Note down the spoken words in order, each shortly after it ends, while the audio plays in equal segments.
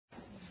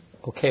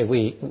Okay,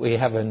 we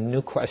have a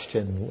new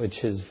question,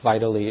 which is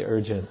vitally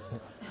urgent.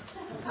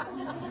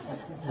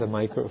 The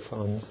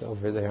microphone's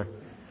over there.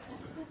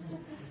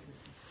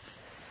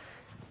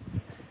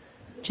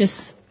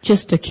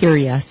 Just a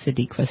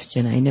curiosity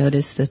question. I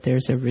noticed that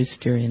there's a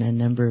rooster in a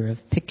number of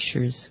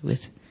pictures with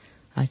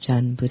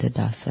Ajahn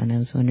Buddhadasa, and I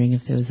was wondering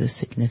if there was a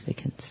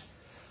significance.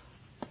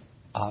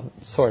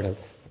 Sort of.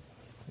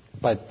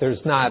 But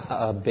there's not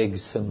a big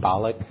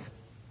symbolic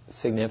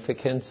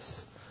significance.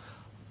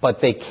 But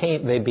they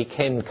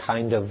became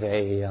kind of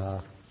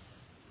a,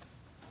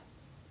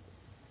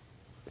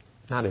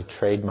 not a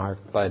trademark,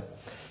 but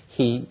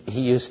he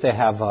used to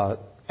have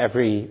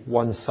every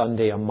one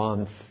Sunday a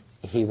month,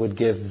 he would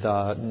give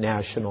the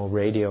national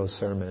radio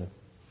sermon.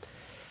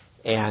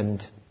 And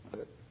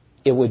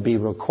it would be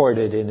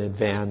recorded in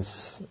advance,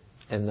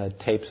 and the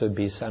tapes would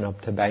be sent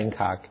up to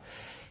Bangkok.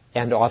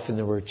 And often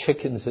there were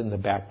chickens in the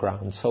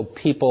background. So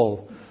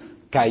people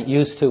got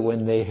used to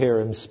when they hear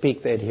him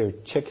speak, they'd hear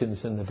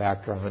chickens in the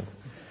background.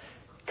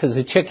 Because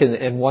the chicken,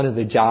 and one of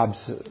the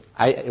jobs,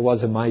 it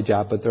wasn't my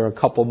job, but there were a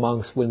couple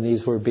monks when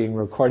these were being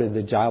recorded,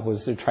 the job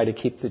was to try to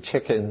keep the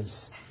chickens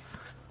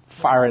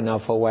far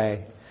enough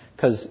away.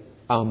 Because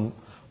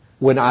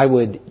when I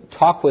would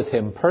talk with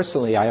him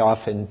personally, I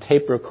often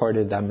tape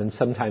recorded them, and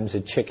sometimes a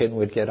chicken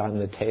would get on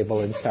the table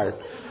and start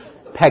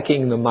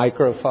pecking the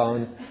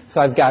microphone.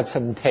 So I've got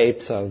some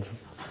tapes of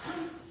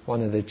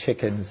one of the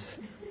chickens.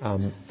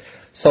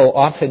 So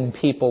often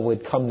people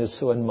would come to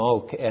Suan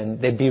Mokkh and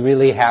they'd be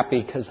really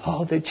happy because,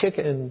 the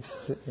chickens,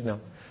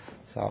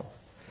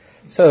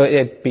 So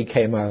it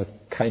became a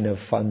kind of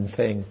fun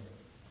thing.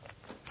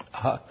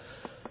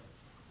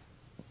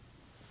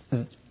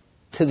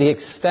 To the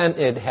extent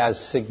it has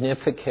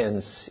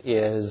significance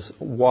is,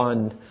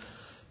 one,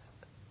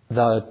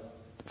 the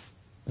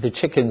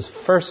chickens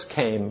first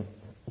came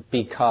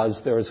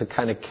because there was a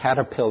kind of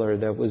caterpillar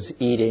that was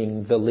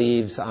eating the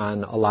leaves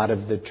on a lot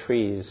of the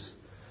trees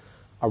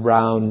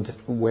around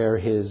where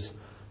his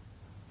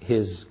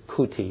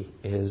kuti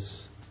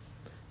is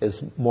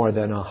more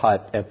than a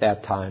hut at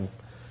that time.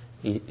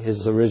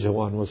 His original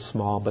one was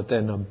small, but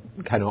then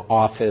a kind of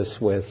office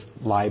with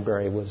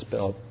library was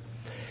built.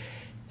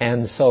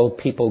 And so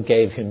people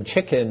gave him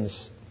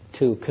chickens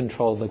to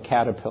control the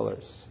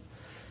caterpillars.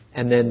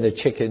 And then the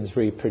chickens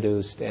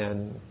reproduced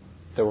and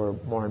there were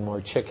more and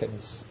more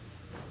chickens.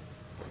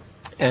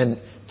 And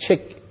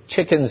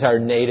chickens are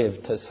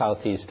native to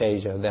Southeast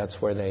Asia. That's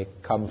where they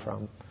come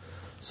from.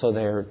 So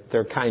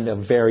they're kind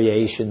of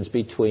variations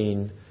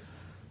between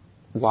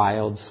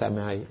wild,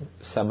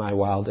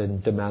 semi-wild,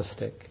 and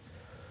domestic.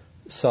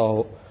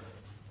 So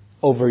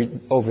over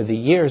the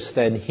years,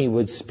 then he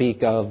would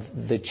speak of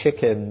the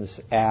chickens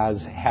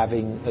as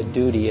having a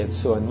duty at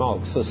Suan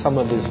Mokkh. So some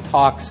of his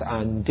talks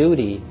on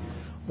duty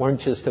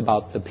weren't just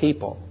about the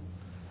people,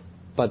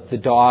 but the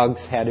dogs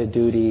had a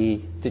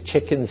duty, the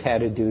chickens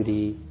had a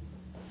duty.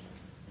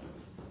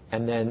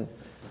 And then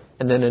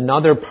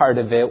another part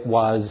of it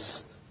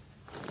was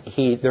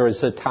there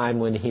was a time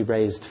when he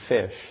raised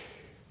fish.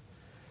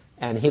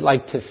 And he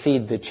liked to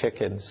feed the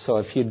chickens. So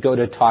if you'd go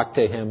to talk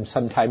to him,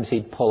 sometimes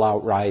he'd pull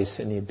out rice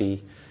and he'd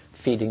be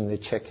feeding the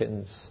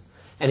chickens.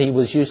 And he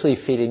was usually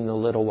feeding the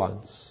little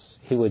ones.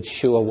 He would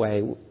shoo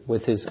away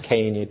with his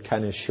cane, he'd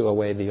kind of shoo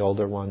away the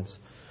older ones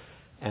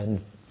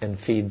and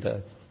feed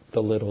the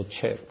little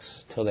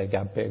chicks till they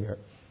got bigger.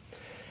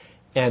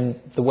 And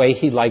the way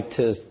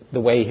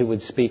he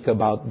would speak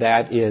about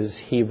that is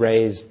he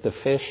raised the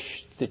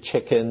fish, the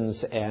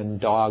chickens, and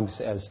dogs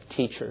as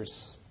teachers.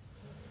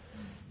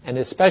 And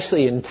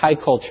especially in Thai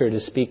culture, to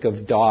speak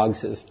of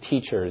dogs as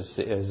teachers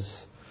is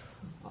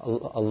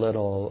a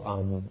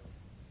little,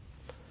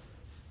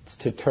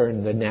 to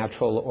turn the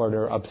natural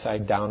order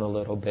upside down a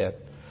little bit.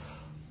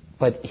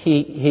 But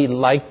he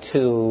liked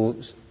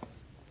to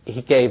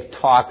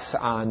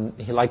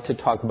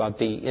talk about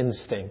the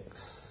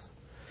instincts.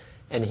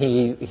 And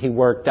he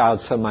worked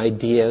out some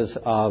ideas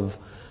of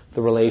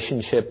the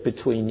relationship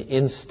between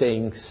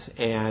instincts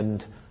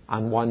and,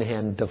 on one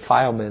hand,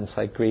 defilements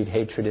like greed,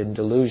 hatred, and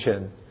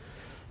delusion,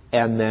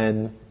 and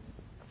then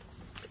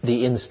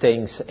the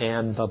instincts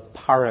and the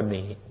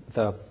parami,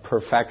 the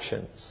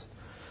perfections.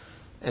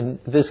 And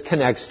this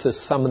connects to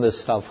some of the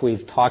stuff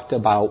we've talked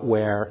about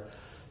where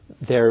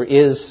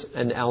there's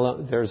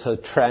a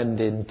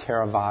trend in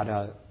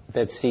Theravada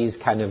that sees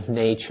kind of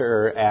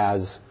nature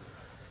as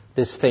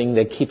this thing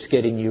that keeps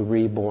getting you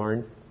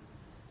reborn,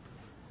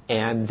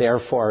 and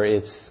therefore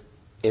it's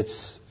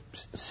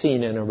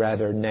seen in a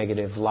rather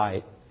negative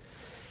light.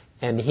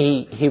 And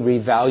he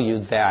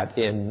revalued that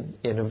in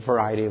a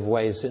variety of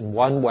ways. And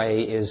one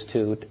way is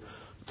to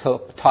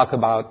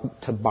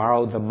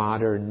borrow the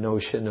modern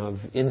notion of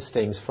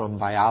instincts from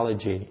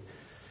biology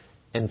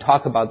and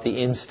talk about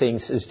the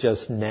instincts as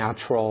just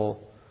natural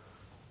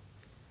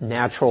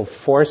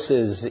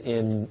forces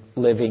in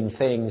living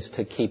things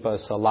to keep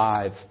us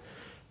alive,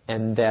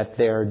 and that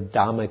they're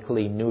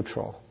dhamically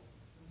neutral.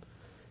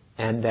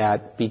 And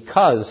that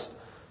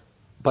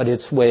but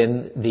it's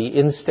when the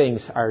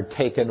instincts are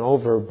taken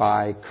over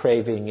by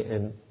craving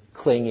and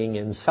clinging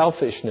and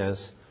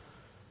selfishness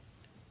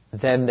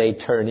then they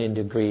turn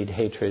into greed,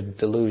 hatred,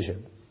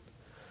 delusion.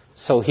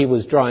 So he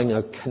was drawing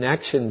a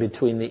connection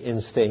between the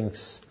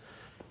instincts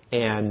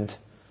and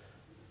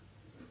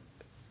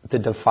the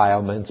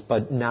defilements,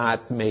 but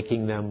not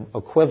making them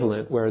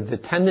equivalent, where the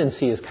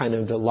tendency is kind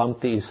of to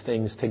lump these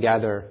things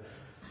together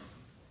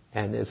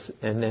and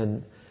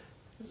then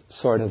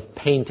sort of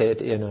paint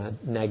it in a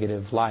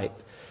negative light.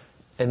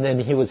 And then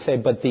he would say,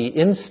 but the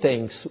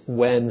instincts,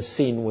 when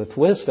seen with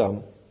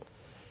wisdom,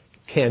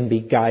 can be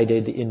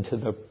guided into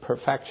the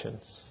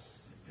perfections.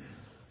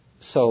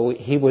 So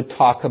he would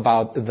talk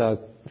about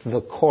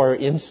the core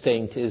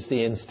instinct is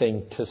the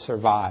instinct to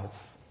survive.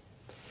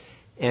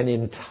 And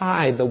in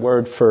Thai, the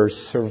word for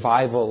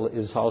survival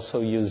is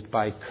also used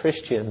by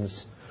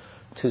Christians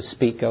to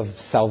speak of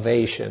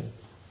salvation.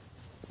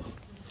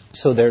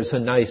 So there's a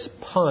nice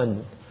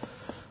pun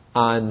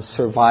on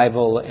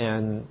survival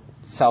and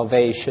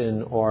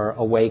salvation or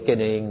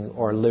awakening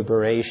or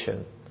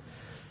liberation.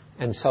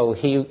 And so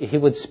he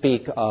would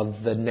speak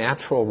of the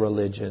natural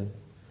religion,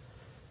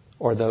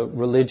 or the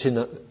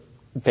religion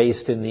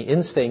based in the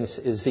instincts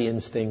is the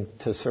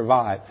instinct to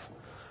survive.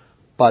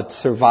 But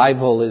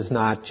survival is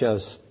not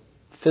just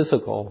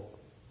physical.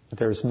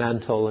 There's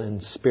mental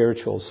and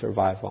spiritual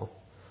survival.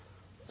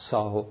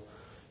 So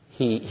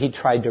he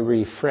tried to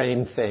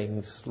reframe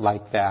things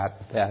like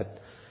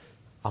that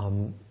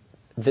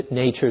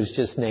nature's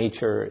just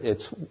nature.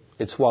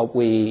 It's what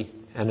we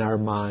and our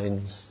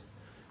minds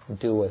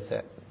do with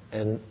it.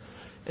 And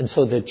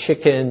so the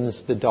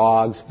chickens, the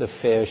dogs, the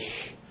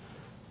fish,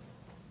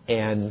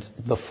 and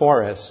the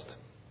forest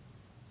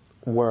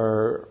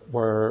were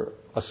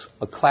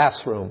a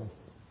classroom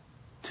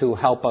to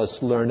help us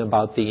learn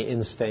about the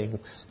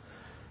instincts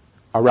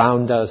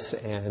around us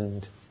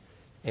and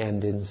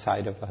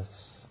inside of us.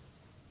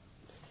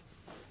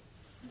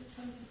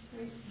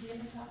 Do you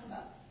ever talk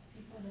about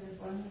people that are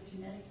born with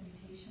genetic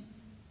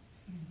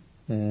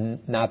mutations?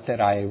 Not that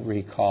I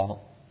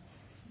recall.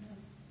 No.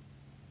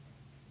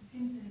 It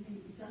seems as if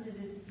it sounded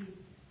as if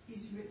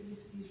he's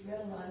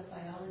read a lot of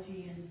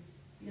biology and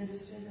he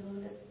understood a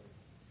little bit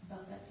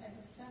about that type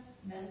of stuff,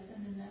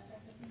 medicine and that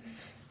type of thing.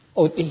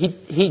 Oh,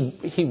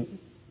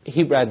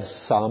 he read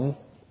some,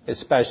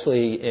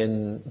 especially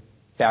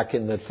back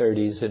in the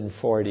 30s and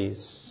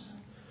 40s.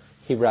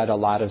 He read a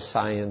lot of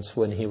science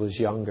when he was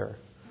younger.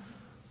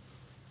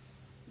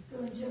 So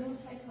in general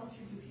Thai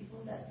culture, do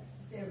people that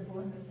say are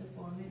born with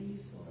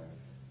deformities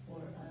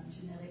or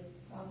genetic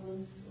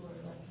problems or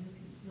like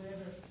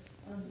whatever,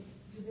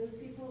 do those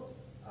people,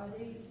 are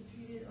they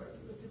treated or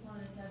looked upon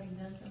as having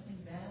done something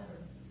bad?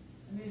 Or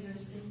is there a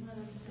stigma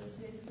that's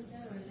associated with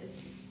that, or is it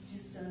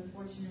just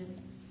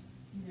unfortunate?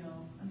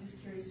 I'm just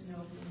curious to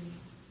know if you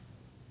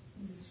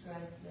can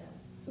describe that.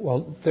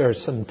 Well, there are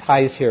some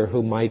Thais here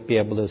who might be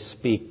able to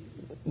speak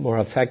more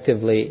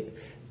effectively.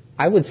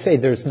 I would say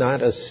there's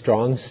not a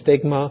strong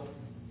stigma.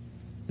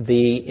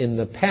 In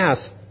the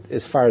past,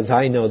 as far as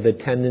I know, the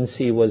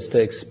tendency was to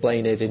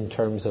explain it in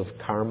terms of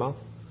karma.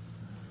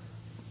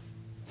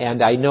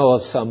 And I know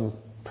of some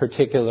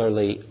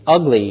particularly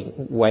ugly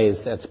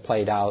ways that's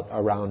played out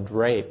around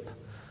rape.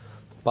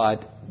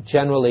 But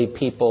generally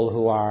people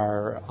who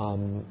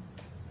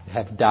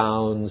have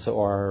Downs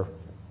or,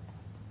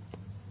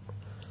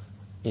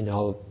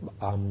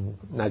 I'm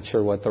not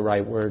sure what the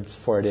right word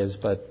for it is,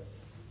 but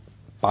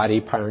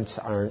body parts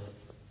aren't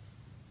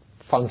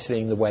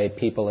functioning the way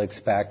people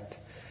expect.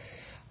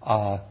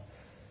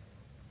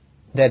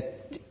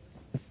 That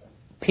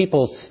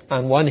people,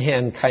 on one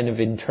hand, kind of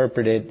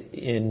interpret it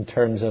in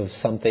terms of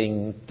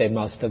something they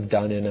must have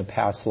done in a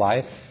past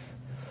life.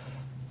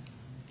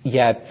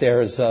 Yet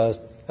there's a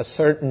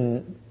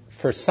certain,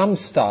 for some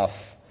stuff,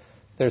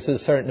 there's a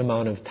certain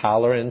amount of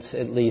tolerance,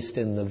 at least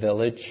in the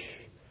village,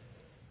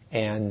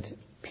 and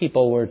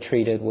people were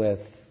treated with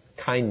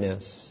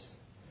kindness.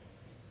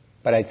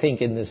 But I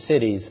think in the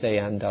cities they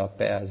end up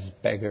as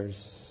beggars.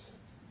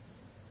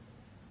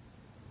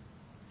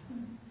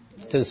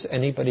 Does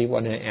anybody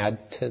want to add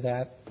to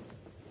that?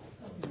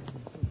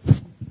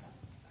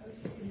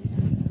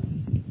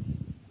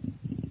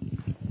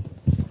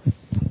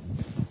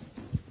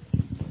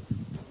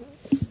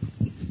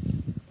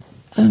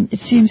 It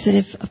seems that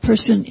if a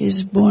person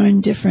is born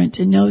different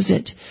and knows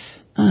it,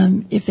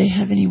 if they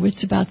have any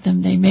wits about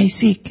them, they may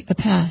seek a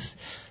path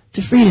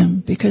to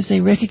freedom because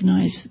they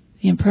recognize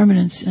the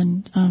impermanence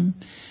and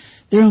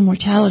their own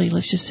mortality,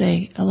 let's just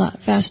say, a lot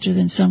faster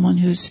than someone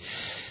who's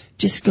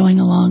just going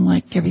along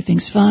like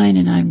everything's fine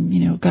and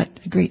I'm, got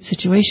a great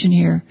situation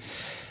here.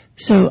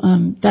 So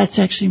that's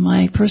actually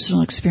my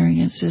personal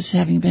experience as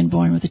having been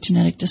born with a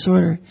genetic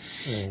disorder.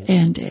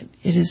 And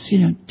it has,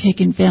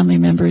 taken family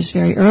members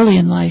very early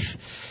in life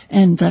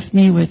and left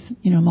me with,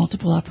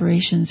 multiple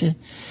operations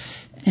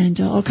and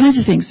all kinds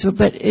of things. So,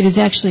 but it has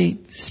actually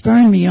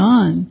spurred me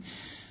on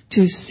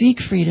to seek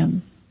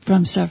freedom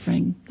from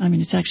suffering.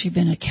 It's actually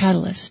been a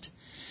catalyst.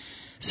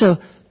 So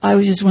I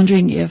was just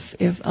wondering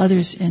if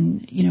others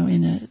in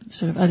the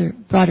sort of other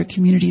broader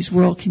communities,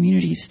 world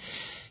communities,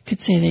 could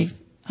say they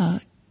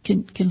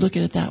can look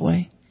at it that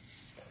way.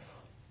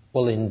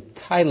 Well, in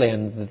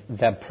Thailand,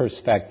 that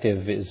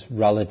perspective is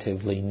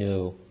relatively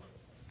new.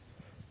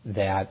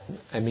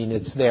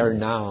 It's there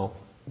now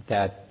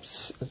that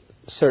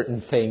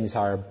certain things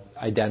are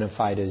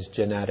identified as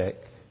genetic,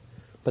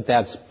 but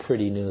that's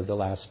pretty new, the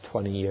last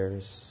 20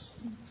 years.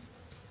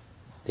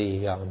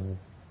 In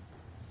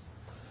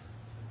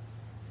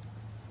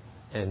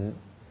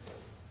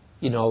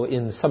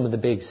some of the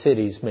big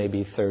cities,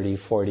 maybe 30,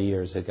 40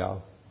 years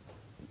ago.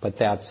 But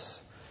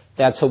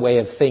that's a way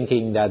of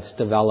thinking that's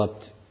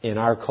developed in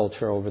our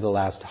culture over the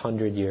last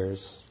 100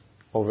 years.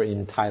 Over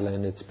in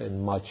Thailand, it's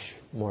been much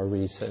more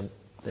recent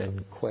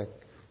and quick.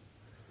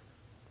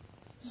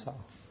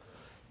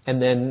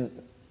 And then,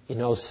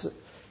 a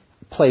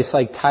place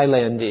like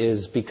Thailand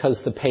is,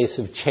 because the pace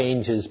of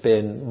change has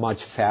been much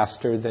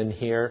faster than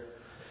here,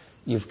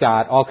 you've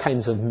got all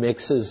kinds of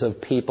mixes of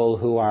people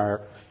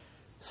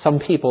some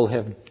people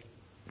have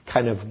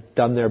kind of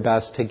done their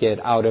best to get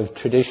out of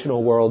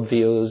traditional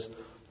views,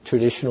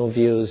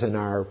 and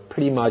are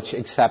pretty much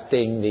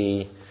accepting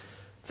the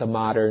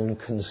modern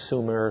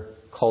consumer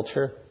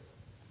culture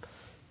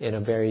in a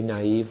very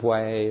naive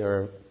way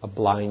or a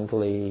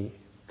blindly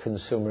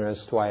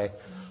consumerist way.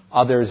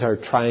 Others are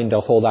trying to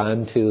hold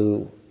on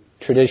to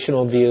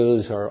traditional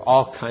views or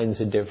all kinds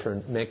of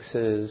different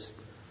mixes.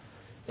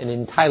 And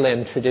in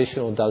Thailand,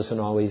 traditional doesn't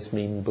always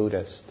mean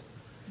Buddhist.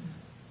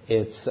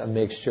 It's a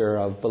mixture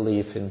of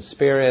belief in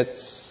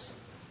spirits,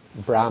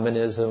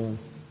 Brahmanism,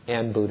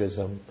 and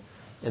Buddhism.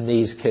 And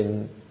these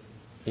can,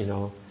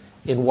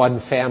 in one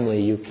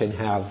family you can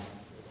have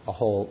a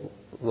whole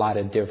lot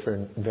of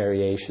different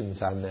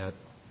variations on that.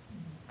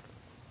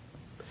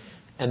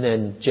 And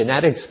then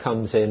genetics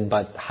comes in,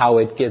 but how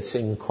it gets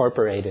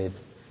incorporated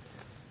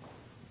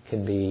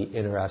can be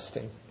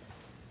interesting.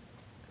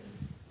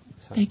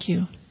 Thank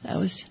you. That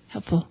was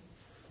helpful.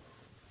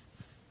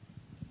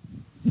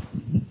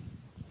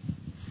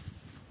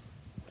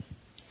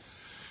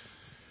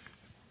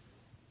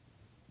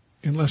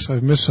 Unless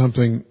I've missed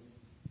something,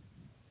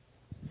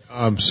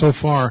 so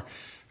far,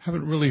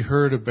 haven't really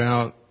heard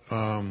about,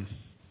 and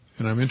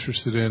I'm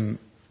interested in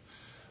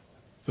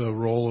the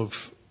role of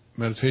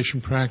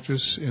meditation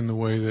practice in the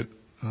way that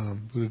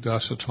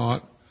Buddhadasa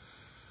taught,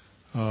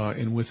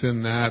 and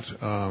within that,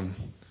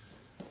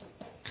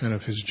 kind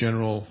of his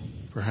general,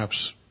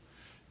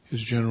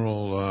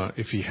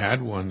 if he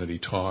had one that he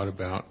taught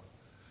about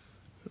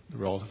the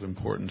relative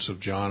importance of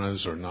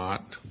jhanas or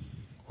not,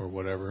 or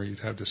whatever you'd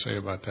have to say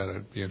about that,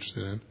 I'd be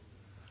interested in.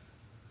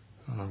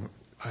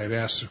 I had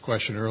asked a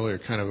question earlier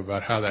kind of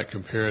about how that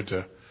compared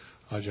to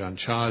Ajahn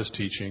Chah's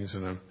teachings,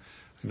 and I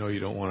know you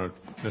don't want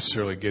to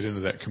necessarily get into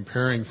that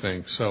comparing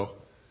thing,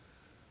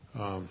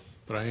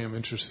 but I am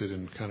interested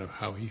in kind of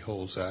how he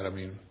holds that. I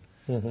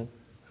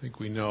think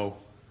we know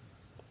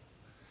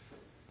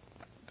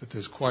that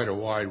there's quite a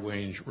wide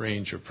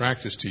range of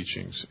practice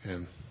teachings,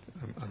 and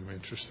I'm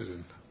interested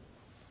in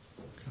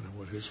kind of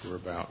what his were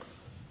about.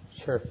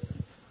 Sure.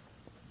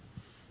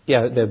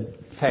 Yeah,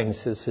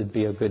 thanks. This would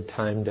be a good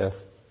time to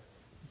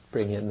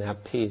bring in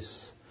that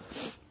piece.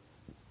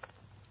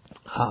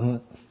 I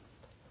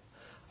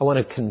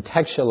want to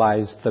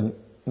contextualize the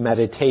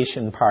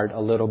meditation part a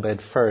little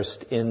bit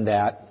first, in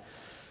that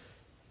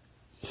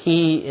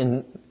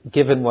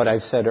given what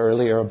I've said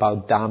earlier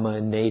about Dhamma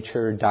and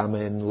nature,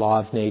 Dhamma and law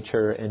of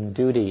nature and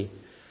duty,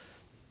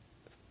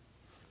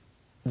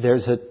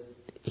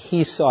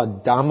 he saw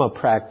Dhamma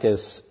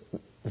practice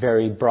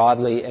very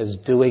broadly as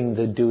doing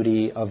the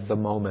duty of the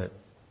moment.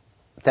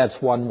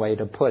 That's one way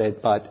to put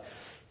it, but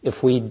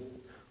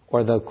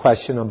or the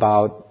question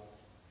about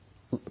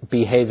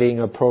behaving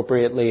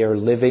appropriately or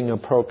living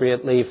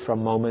appropriately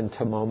from moment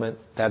to moment,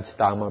 that's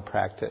Dhamma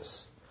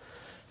practice.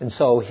 And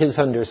so his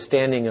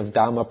understanding of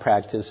Dhamma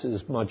practice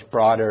is much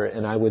broader,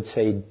 and I would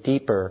say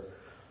deeper,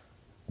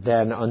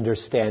 than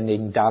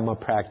understanding Dhamma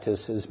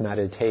practice as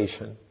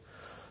meditation.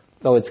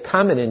 Though it's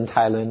common in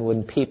Thailand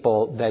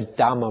that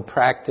Dhamma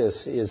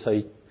practice is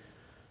a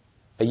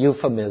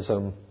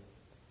euphemism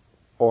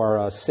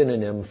or a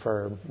synonym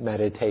for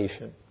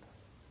meditation.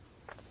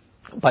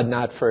 But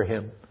not for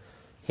him.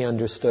 He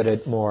understood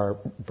it more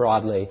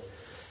broadly.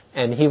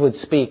 And he would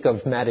speak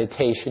of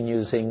meditation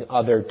using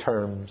other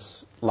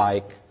terms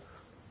like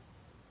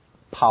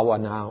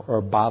pavana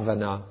or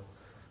bhavana,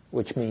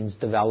 which means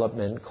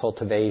development,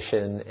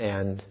 cultivation,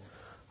 and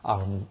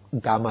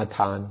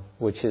gamatan,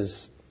 which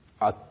is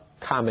a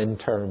common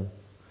term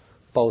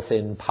both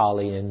in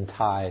Pali and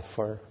Thai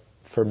for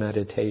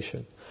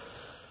meditation.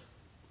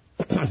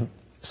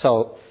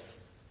 So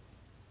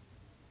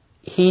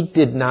he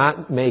did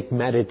not make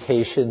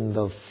meditation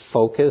the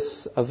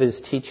focus of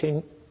his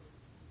teaching,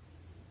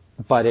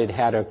 but it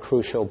had a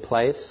crucial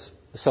place.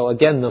 So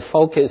again, the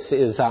focus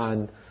is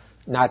on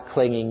not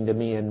clinging to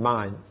me and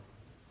mine.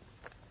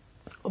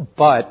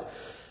 But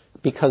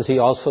because he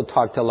also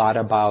talked a lot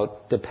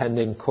about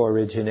dependent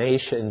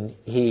co-origination,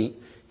 he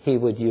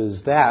would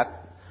use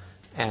that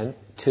and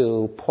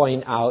to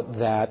point out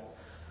that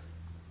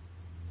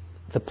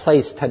the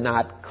place to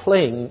not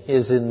cling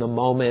is in the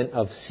moment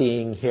of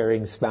seeing,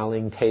 hearing,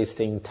 smelling,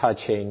 tasting,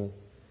 touching,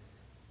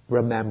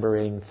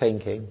 remembering,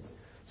 thinking.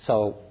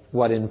 So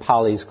what in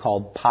Pali is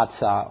called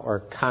patsa, or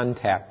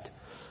contact.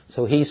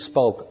 So he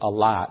spoke a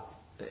lot,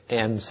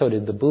 and so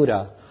did the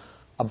Buddha,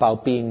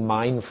 about being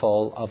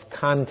mindful of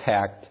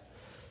contact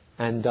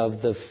and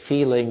of the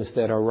feelings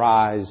that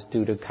arise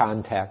due to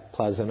contact,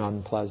 pleasant,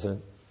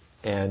 unpleasant,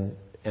 and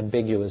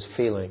ambiguous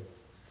feeling.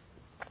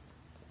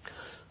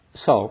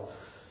 So,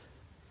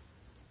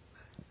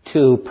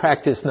 to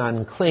practice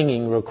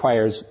non-clinging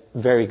requires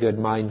very good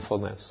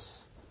mindfulness.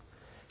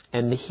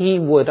 And he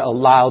would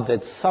allow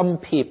that some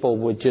people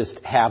would just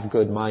have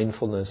good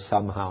mindfulness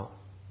somehow.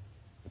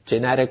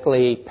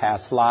 Genetically,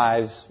 past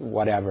lives,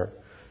 whatever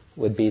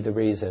would be the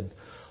reason.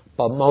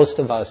 But most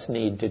of us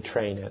need to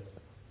train it.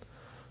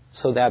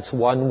 So that's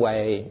one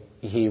way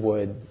he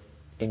would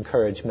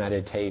encourage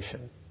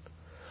meditation.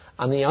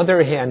 On the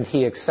other hand,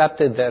 he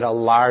accepted that a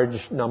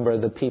large number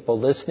of the people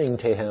listening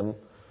to him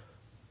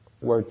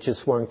weren't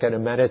going to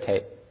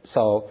meditate.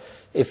 So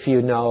if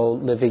you know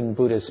Living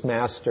Buddhist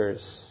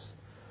Masters,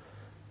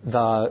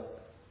 the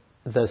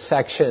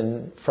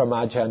section from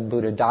Ajahn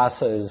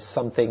Buddhadasa is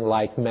something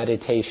like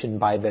meditation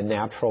by the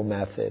natural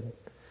method.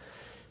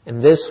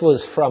 And this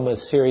was from a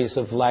series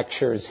of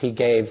lectures he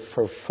gave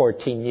for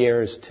 14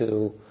 years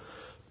to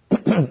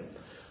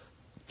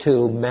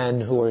to men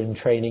who were in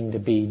training to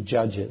be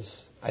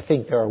judges. I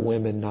think there are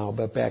women now,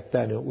 but back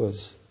then it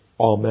was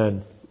all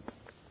men.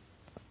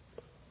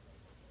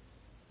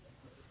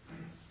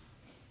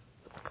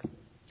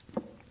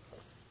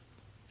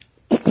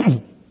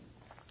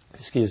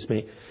 Excuse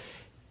me.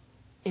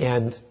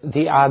 And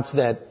the odds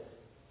that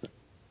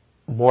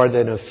more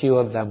than a few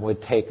of them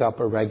would take up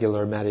a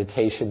regular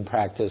meditation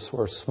practice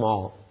were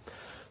small.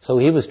 So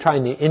he was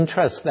trying to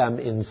interest them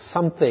in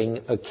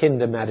something akin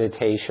to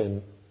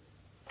meditation,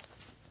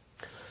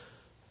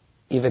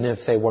 even if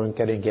they weren't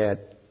going to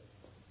get,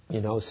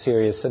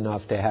 serious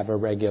enough to have a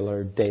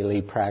regular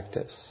daily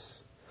practice.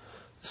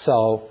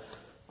 So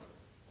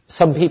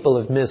some people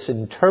have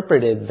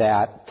misinterpreted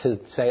that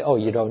to say, oh,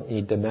 you don't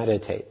need to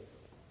meditate.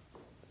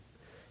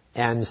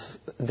 And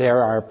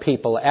there are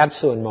people at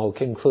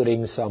Suanmok,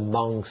 including some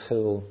monks,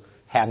 who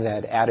have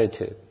that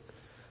attitude.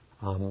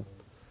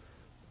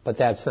 But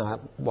that's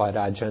not what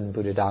Ajahn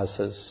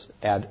Buddhadasa's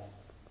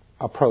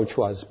approach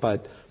was.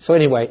 So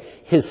anyway,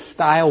 his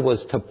style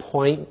was to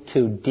point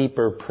to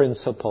deeper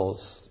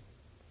principles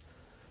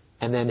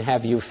and then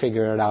have you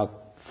figure it out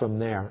from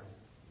there.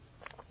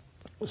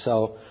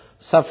 So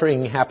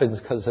suffering happens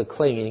because of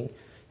clinging.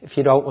 If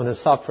you don't want to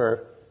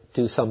suffer,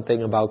 do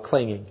something about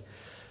clinging.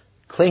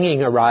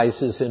 Clinging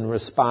arises in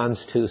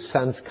response to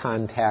sense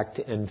contact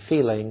and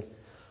feeling.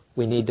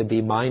 We need to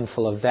be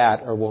mindful of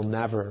that, or we'll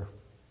never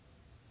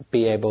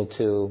be able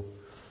to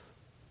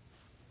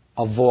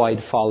avoid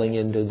falling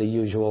into the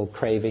usual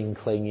craving,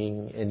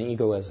 clinging, and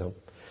egoism.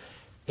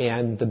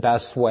 And the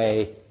best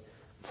way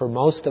for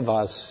most of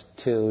us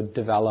to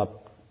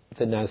develop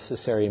the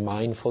necessary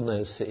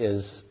mindfulness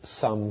is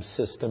some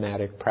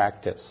systematic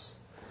practice.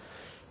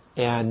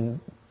 And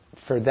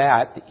for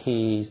that,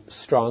 he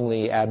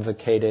strongly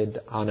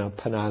advocated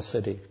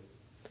anapanasati,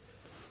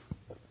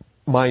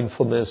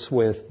 mindfulness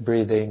with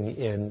breathing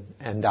in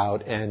and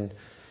out. And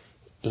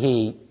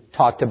he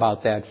talked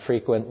about that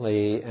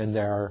frequently, and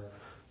there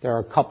are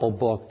a couple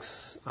books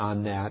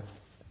on that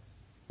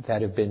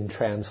have been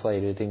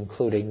translated,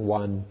 including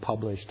one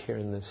published here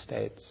in the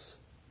States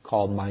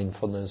called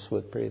Mindfulness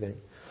with Breathing.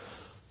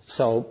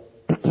 So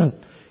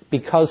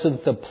because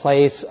of the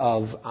place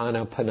of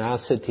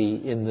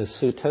anapanasati in the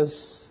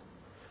suttas,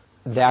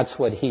 that's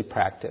what he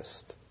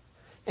practiced.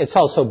 It's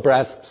also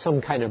breath,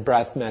 some kind of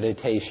breath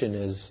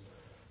meditation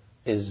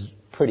is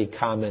pretty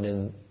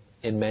common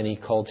in many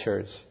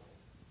cultures.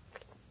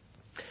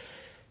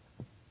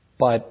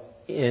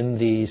 But in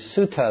the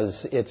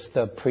suttas, it's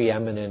the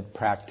preeminent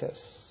practice.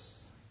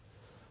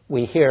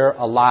 We hear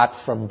a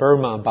lot from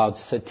Burma about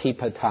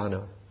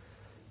satipatthana,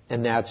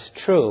 and that's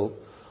true,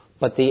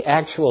 but the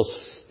actual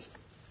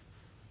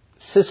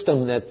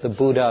system that the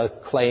Buddha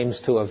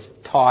claims to have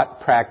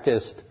taught,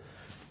 practiced,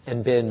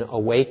 and been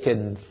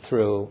awakened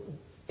through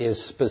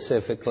is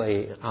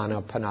specifically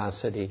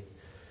anapanasati,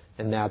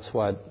 and that's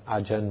what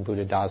Ajahn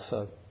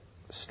Buddhadasa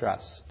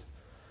stressed.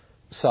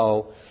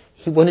 So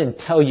he wouldn't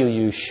tell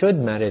you should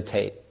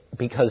meditate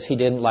because he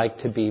didn't like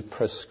to be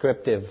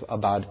prescriptive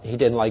about it. He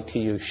didn't like to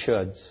use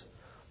shoulds.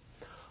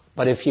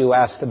 But if you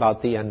asked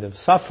about the end of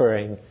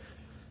suffering,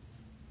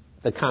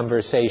 the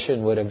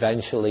conversation would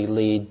eventually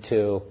lead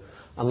to,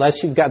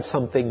 unless you've got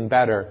something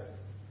better,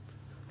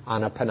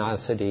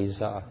 anapanasati is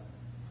a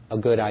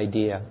good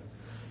idea.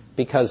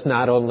 Because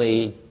not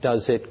only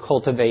does it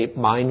cultivate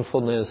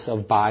mindfulness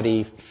of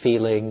body,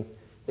 feeling,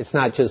 it's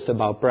not just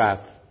about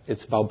breath,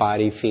 it's about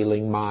body,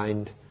 feeling,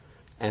 mind,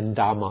 and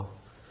Dhamma.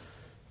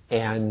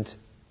 And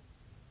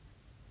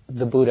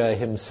the Buddha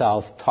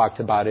himself talked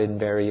about it in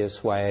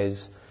various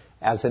ways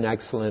as an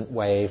excellent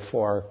way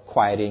for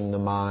quieting the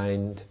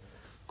mind,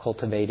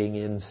 cultivating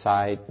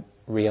insight,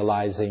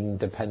 realizing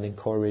dependent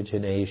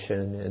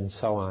co-origination, and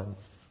so on.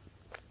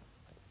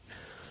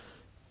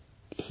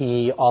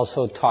 He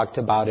also talked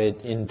about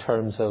it in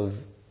terms of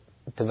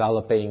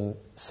developing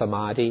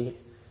samadhi.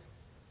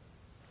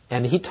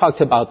 And he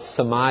talked about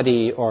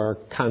samadhi or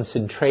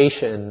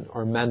concentration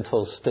or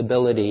mental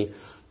stability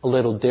a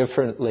little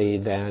differently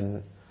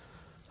than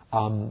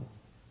the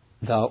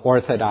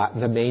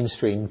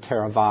mainstream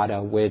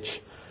Theravada,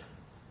 which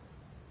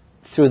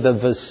through the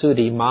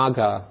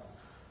Visuddhimagga,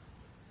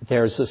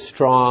 there's a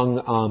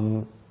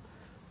strong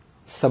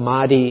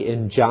samadhi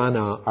and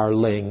jhana are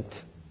linked,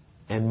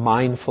 and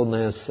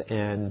mindfulness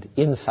and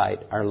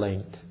insight are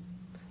linked.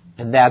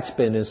 And that's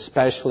been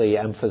especially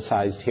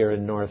emphasized here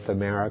in North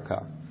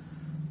America,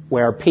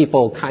 where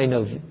people kind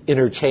of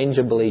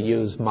interchangeably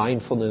use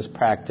mindfulness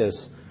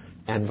practice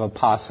and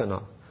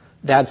vipassana.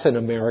 That's an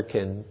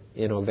American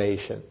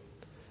innovation.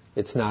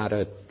 It's not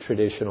a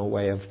traditional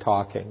way of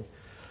talking.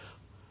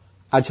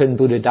 Ajahn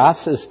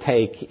Buddhadasa's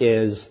take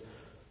is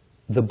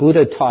the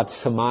Buddha taught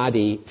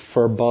samadhi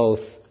for both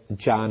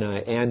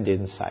jhana and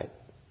insight.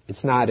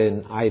 It's not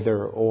an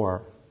either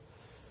or.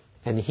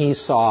 And he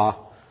saw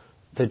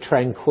the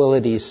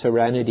tranquility,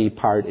 serenity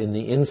part and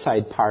the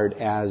insight part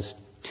as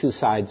two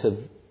sides of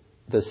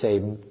the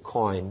same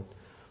coin.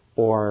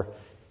 Or,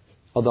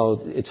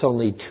 although it's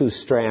only two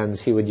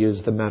strands, he would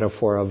use the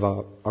metaphor of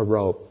a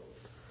rope.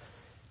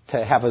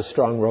 To have a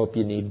strong rope,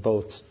 you need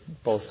both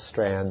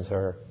strands.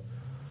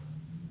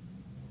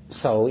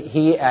 So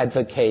he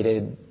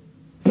advocated,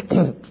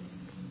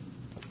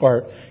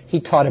 or he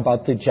taught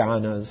about the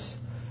jhanas,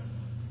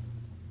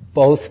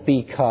 both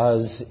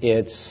because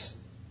it's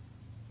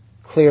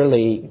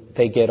clearly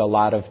they get a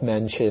lot of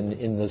mention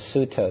in the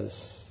suttas.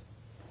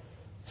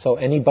 So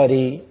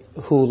anybody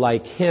who,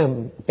 like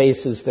him,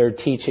 bases their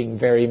teaching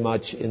very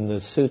much in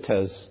the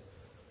suttas,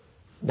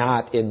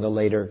 not in the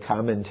later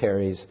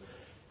commentaries,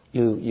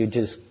 you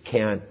just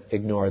can't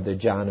ignore the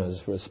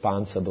jhanas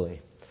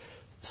responsibly.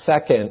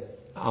 Second,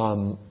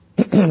 I'm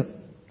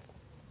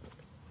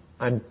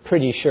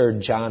pretty sure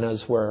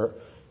jhanas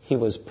he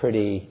was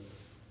pretty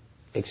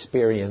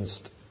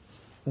experienced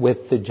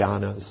with the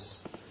jhanas.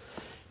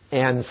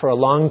 And for a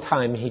long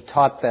time he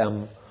taught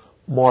them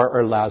more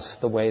or less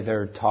the way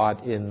they're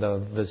taught in the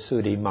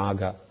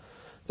Visuddhimagga.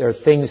 There are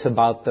things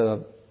about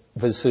the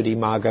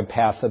Visuddhimagga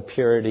path of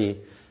purity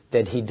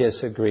that he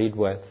disagreed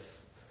with,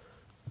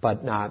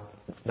 but not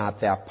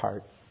that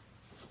part.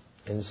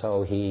 And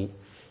so he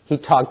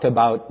talked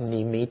about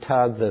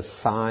nimitta, the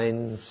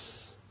signs,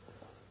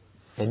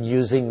 and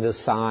using the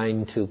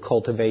sign to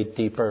cultivate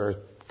deeper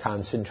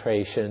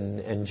concentration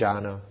and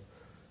jhana.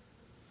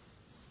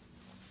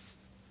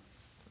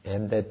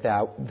 And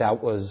that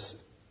was,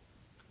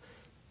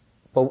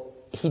 but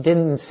he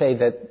didn't say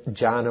that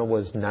jhana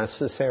was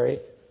necessary.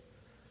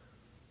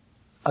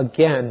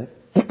 Again,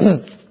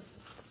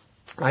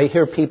 I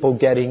hear people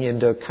getting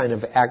into kind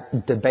of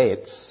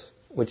debates,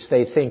 which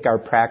they think are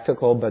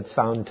practical, but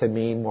sound to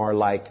me more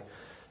like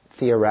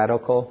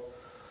theoretical.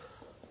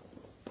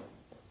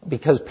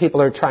 Because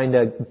people are trying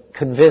to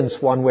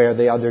convince one way or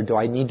the other, do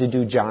I need to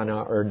do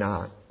jhana or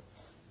not?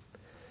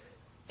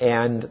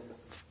 And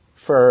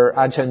for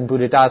Ajahn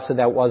Buddhadasa,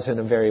 that wasn't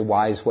a very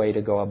wise way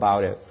to go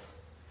about it.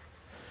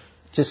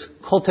 Just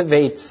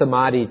cultivate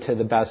samadhi to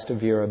the best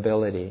of your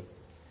ability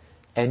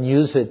and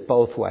use it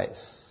both ways.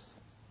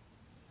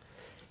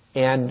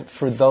 And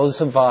for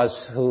those of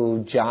us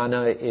who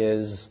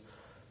jhana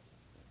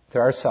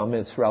there are some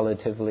it's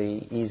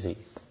relatively easy.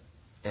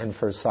 And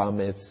for some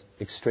it's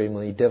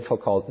extremely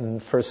difficult.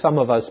 And for some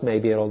of us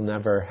maybe it'll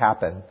never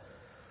happen.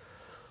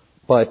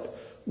 But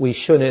we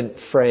shouldn't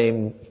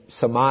frame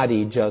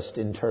samadhi just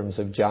in terms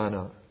of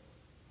jhana.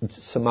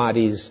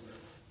 Samadhi's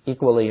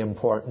equally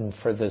important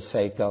for the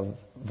sake of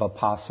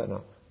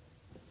vipassana.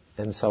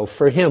 And so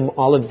for him,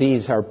 all of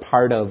these are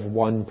part of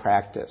one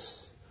practice.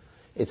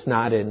 It's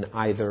not an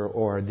either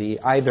or. The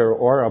either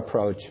or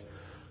approach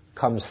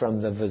comes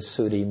from the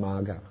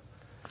Visuddhimagga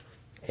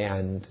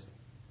and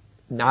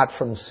not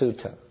from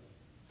sutta.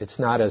 It's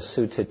not a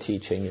sutta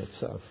teaching.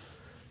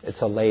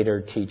 It's a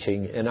later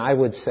teaching, and I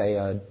would say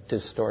a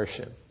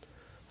distortion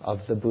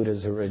of the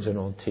Buddha's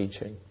original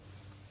teaching.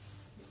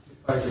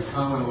 If I could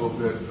comment a little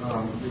bit,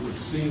 it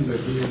would seem that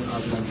he and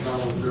Ajahn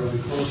Chah were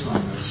fairly close on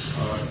this,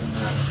 in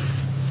that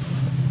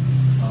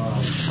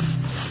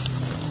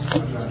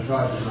Ajahn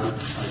Chah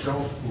I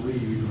don't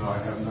believe, even though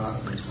I have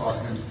not been taught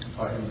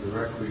by him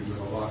directly, but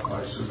a lot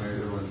by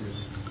Sumedho and his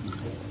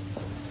people.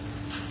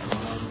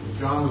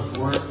 Jhanas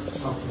weren't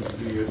something to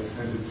be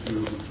attended to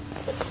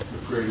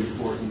with great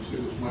importance. It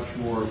was much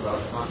more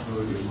about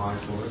continuity of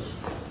mindfulness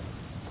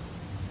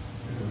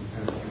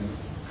and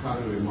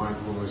continuity of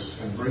mindfulness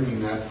and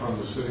bringing that from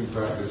the sitting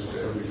practice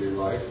to everyday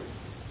life.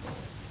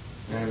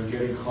 And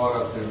getting caught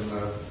up in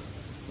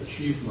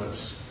achievements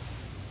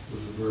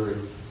was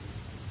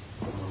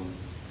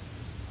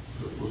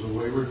was a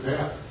wayward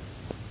path.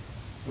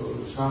 So it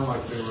would sound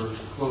like they were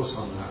close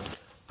on that.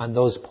 On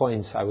those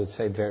points, I would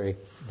say very,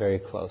 very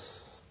close.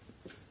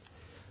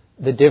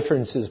 The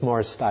difference is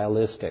more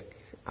stylistic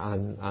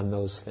on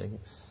those things.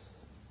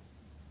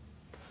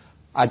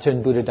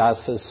 Ajahn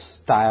Buddhadasa's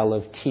style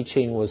of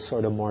teaching was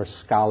sort of more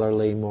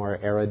scholarly, more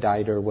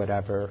erudite or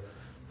whatever.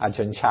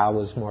 Ajahn Chah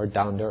was more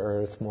down to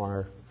earth,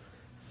 more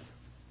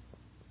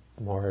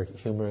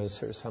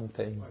humorous or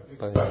something.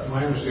 But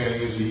my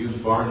understanding is he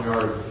used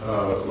barnyard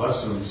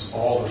lessons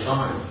all the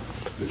time.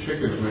 The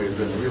chickens may have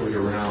been really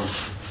around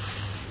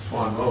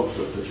Swan Boats,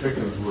 but the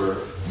chickens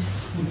were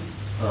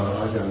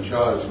Ajahn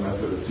Chah's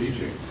method of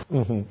teaching.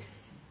 Mm-hmm.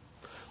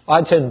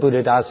 Ajahn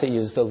Buddhadasa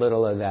used a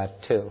little of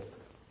that too,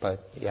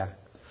 but yeah.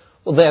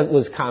 Well, that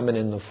was common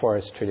in the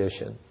forest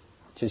tradition,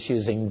 just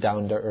using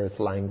down-to-earth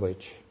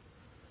language.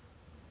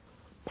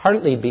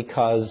 Partly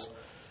because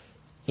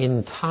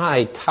in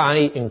Thai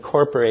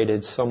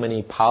incorporated so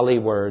many Pali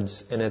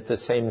words and at the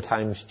same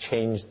time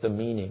changed the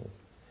meaning.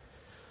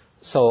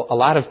 So a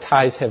lot of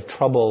Thais have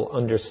trouble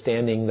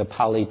understanding the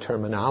Pali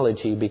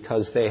terminology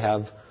because they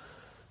have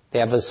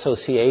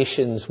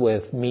associations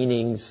with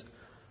meanings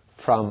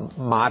from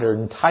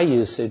modern Thai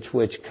usage,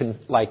 which can,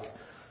 like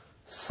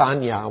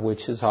sanya,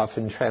 which is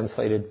often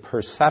translated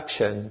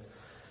perception,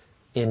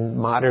 in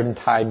modern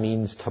Thai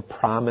means to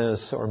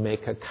promise or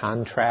make a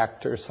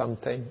contract or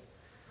something.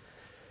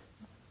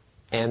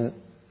 And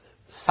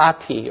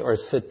sati or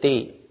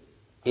sati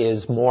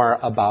is more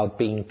about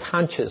being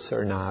conscious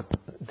or not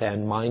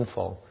than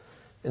mindful.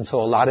 And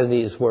so a lot of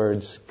these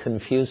words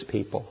confuse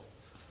people.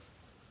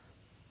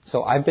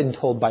 So I've been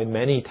told by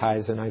many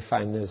Thais, and I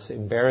find this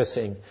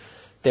embarrassing,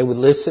 they would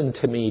listen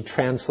to me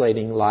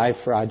translating live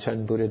for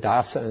Ajahn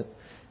Buddhadasa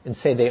and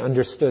say they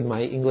understood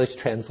my English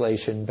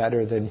translation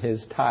better than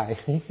his Thai.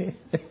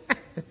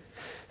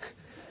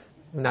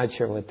 I'm not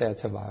sure what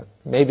that's about.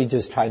 Maybe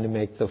just trying to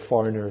make the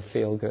foreigner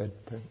feel good.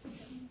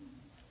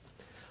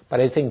 But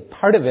I think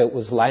part of it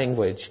was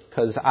language,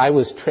 because I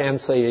was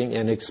translating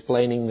and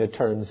explaining the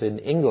terms in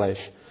English.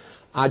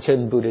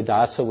 Ajahn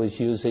Buddhadasa was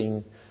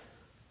using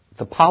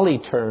the Pali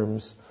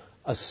terms,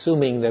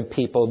 assuming that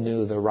people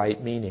knew the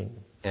right meaning,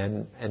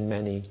 and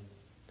many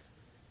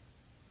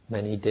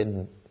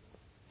didn't,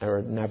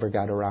 or never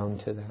got around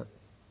to that.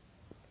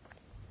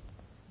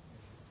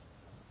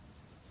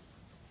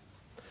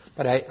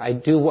 But I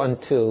do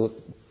want to,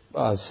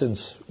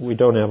 since we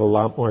don't have a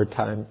lot more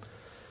time,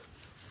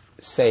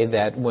 say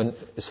that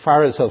as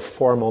far as a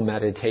formal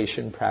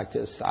meditation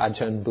practice,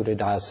 Ajahn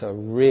Buddhadasa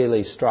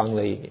really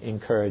strongly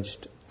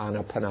encouraged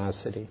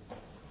anapanasati.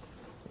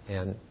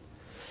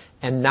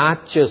 And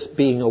not just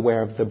being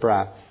aware of the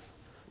breath,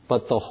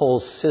 but the whole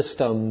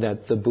system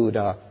that the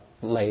Buddha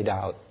laid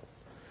out.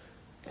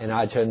 And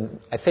Ajahn,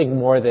 I think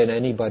more than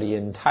anybody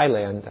in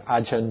Thailand,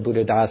 Ajahn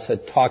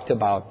Buddhadasa talked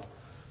about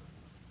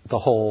the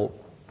whole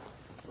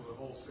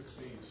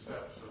 16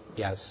 steps.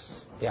 Yes,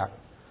 yeah.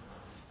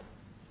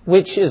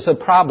 Which is a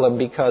problem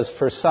because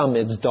for some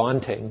it's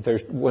daunting.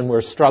 When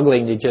we're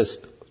struggling to just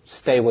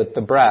stay with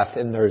the breath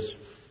and there's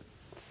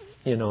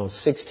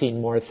 16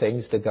 more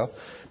things to go.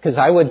 Because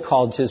I would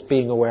call just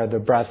being aware of the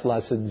breath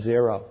lesson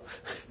 0.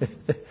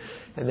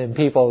 And then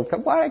people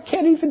come, well, I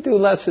can't even do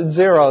lesson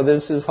 0.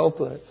 This is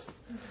hopeless.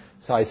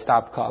 So I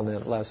stopped calling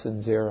it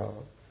lesson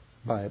 0.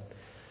 But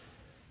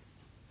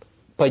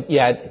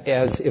yet,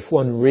 as if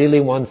one really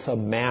wants a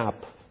map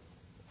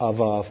of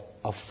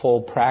a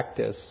full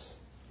practice,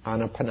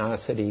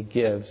 anapanasati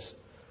gives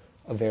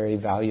a very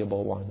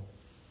valuable one.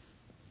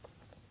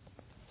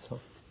 So.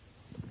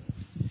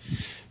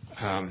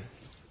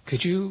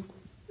 Could you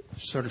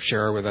sort of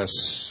share with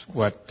us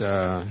what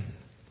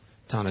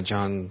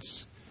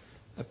Tanajan's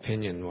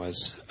opinion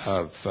was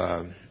of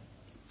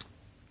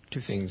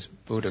two things,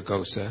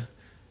 Buddhadasa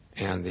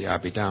and the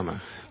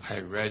Abhidhamma? I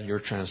read your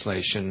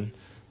translation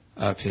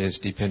of his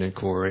Dependent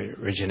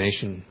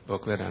Co-origination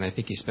booklet, and I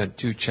think he spent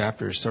 2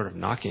 chapters sort of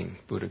knocking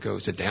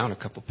Buddhadasa down a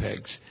couple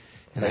pegs.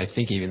 And I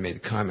think he even made the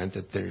comment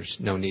that there's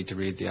no need to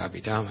read the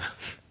Abhidhamma.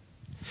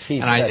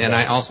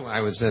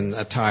 I was in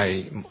a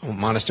Thai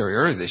monastery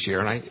earlier this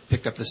year, and I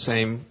picked up the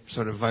same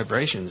sort of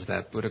vibrations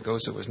that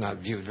Buddhadasa was not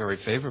viewed very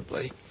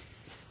favorably,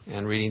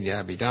 and reading the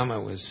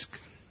Abhidhamma was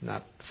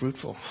not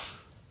fruitful.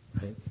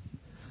 Right.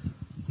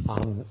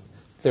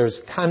 There's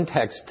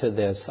context to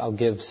this. I'll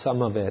give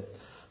some of it.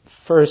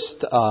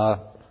 First,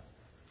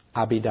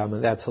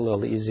 Abhidhamma. That's a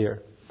little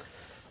easier.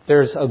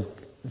 There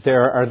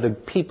are the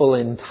people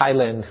in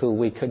Thailand who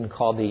we can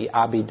call the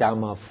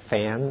Abhidhamma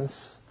fans.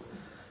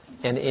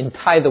 And in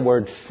Thai, the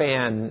word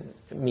fan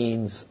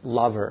means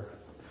lover.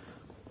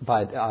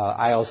 But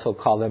I also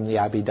call them the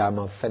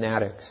Abhidhamma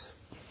fanatics.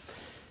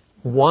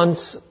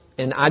 Once,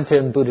 and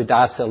Ajahn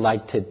Buddhadasa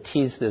liked to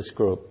tease this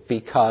group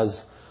because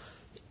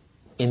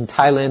in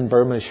Thailand,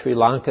 Burma, Sri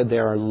Lanka,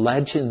 there are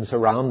legends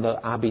around the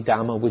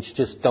Abhidhamma which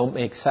just don't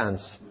make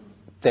sense.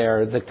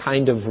 They're the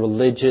kind of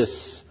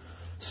religious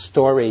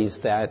stories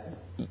that,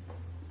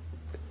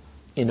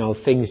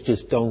 things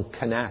just don't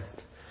connect.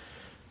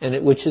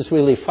 Which is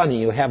really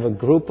funny. You have a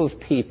group of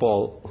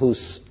people who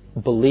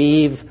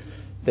believe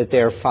that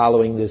they're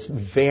following this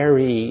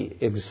very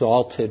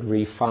exalted,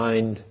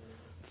 refined,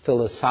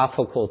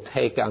 philosophical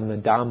take on the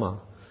Dhamma,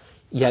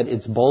 yet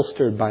it's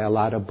bolstered by a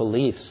lot of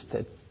beliefs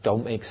that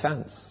don't make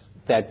sense,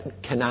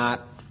 that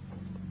cannot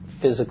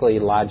physically,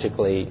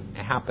 logically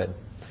happen.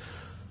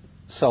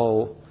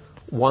 So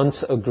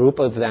once a group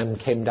of them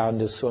came down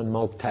to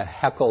Suanmokkh to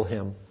heckle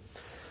him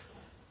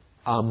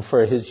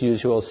for his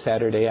usual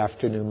Saturday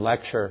afternoon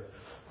lecture.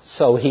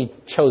 So he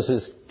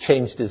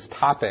changed his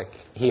topic.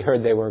 He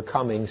heard they were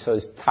coming, so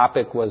his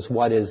topic was,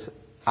 what is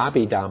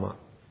Abhidhamma?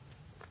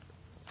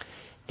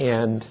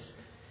 And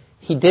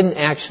he didn't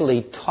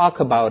actually talk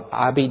about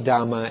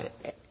Abhidhamma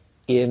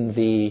in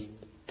the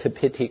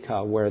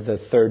Tipitaka, where the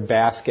third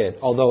basket,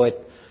 although it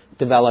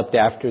developed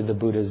after the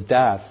Buddha's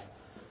death.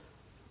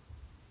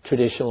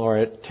 Traditional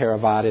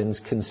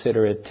Theravadins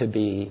consider it to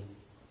be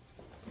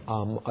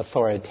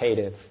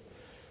authoritative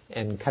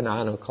and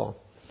canonical.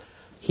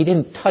 He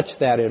didn't touch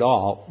that at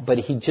all, but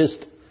he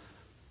just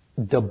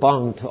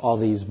debunked all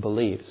these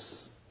beliefs.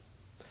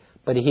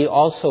 But he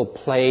also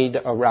played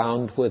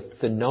around with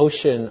the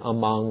notion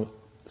among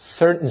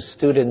certain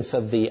students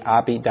of the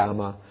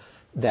Abhidhamma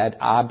that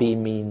Abhi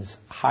means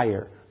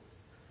higher.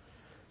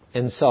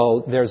 And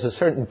so there's a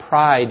certain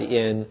pride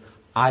in,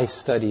 I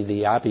study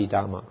the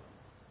Abhidhamma.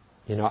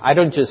 I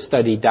don't just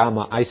study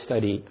Dhamma, I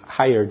study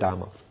higher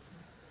Dhamma.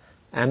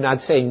 I'm not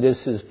saying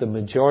this is the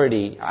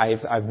majority.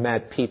 I've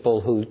met people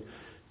who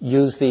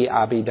use the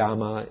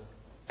Abhidhamma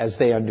as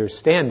they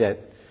understand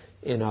it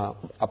in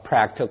a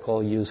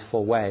practical,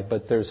 useful way.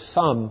 But there's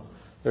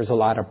a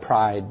lot of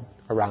pride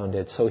around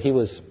it. So he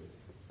was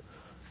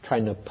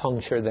trying to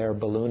puncture their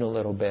balloon a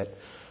little bit.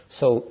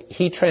 So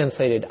he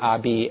translated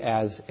Abhi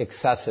as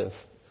excessive.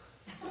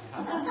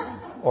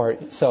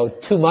 So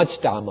too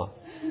much Dhamma.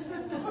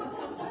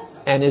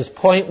 And his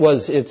point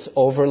was, it's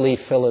overly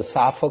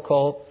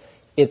philosophical.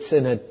 It's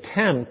an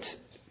attempt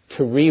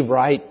to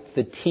rewrite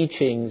the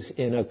teachings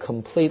in a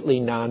completely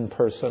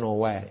non-personal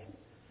way,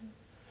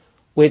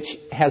 which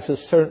has a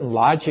certain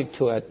logic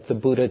to it. The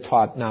Buddha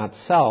taught not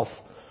self.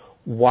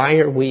 Why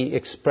are we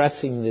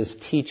expressing this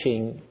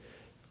teaching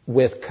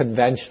with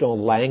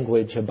conventional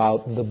language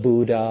about the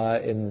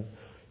Buddha and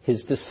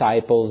his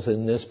disciples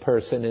and this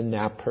person and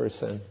that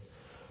person?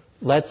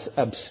 Let's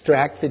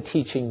abstract the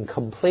teaching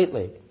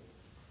completely.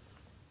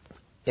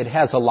 It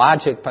has a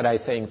logic, but I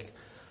think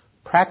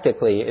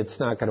practically it's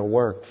not going to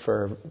work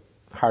for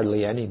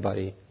hardly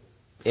anybody,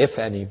 if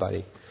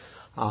anybody.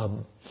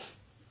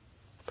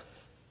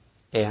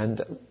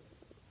 And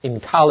in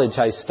college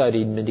I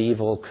studied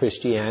medieval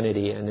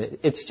Christianity, and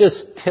it's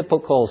just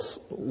typical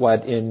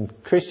what in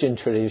Christian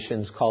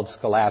traditions called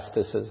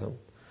scholasticism.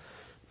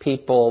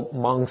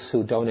 Monks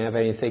who don't have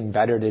anything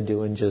better to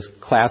do and just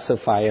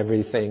classify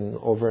everything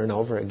over and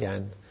over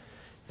again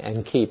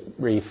and keep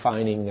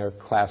refining their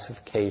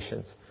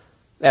classifications.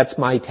 That's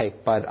my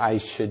take, but I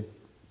should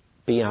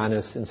be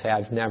honest and say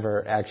I've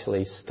never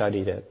actually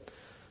studied it.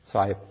 So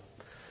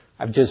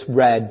I've just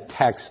read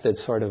texts that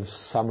sort of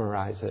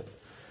summarize it.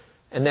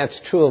 And that's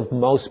true of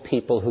most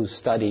people who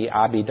study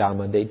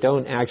Abhidhamma. They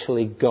don't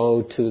actually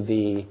go to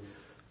the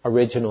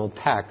original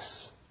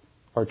texts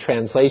or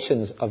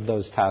translations of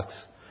those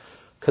texts,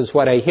 because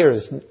what I hear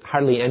is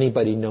hardly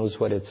anybody knows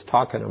what it's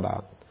talking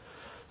about.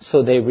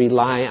 So they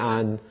rely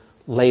on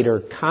later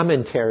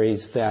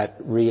commentaries that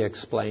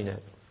re-explain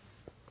it.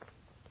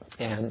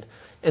 And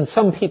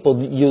some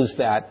people use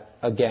that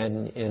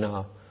again in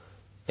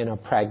a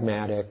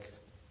pragmatic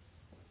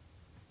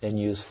and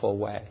useful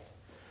way.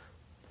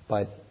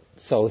 But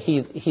so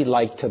he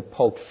liked to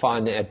poke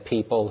fun at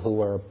people who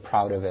were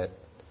proud of it.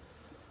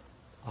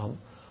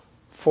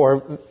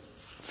 For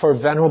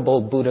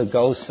Venerable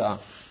Buddhadasa,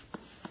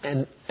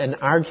 an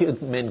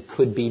argument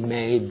could be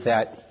made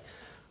that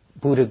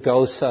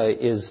Buddhadasa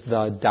is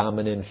the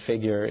dominant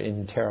figure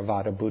in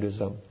Theravada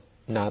Buddhism,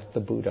 not the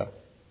Buddha.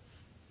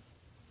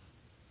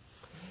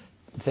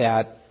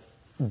 That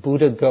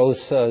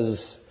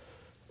Buddhadasa's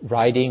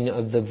writing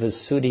of the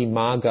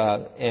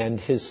Visuddhimagga and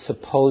his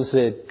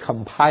supposed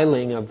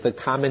compiling of the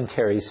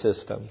commentary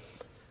system,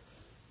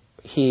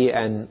 he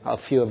and a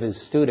few of his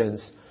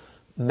students,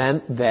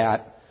 meant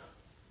that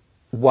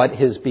what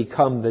has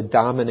become the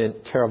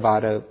dominant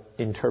Theravada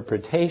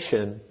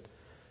interpretation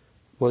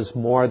was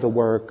more the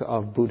work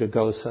of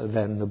Buddhadasa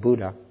than the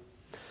Buddha.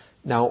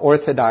 Now,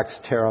 Orthodox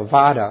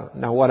Theravada,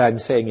 what I'm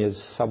saying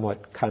is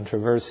somewhat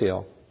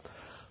controversial,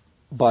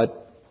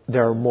 but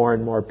there are more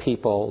and more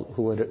people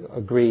who would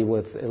agree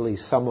with at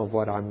least some of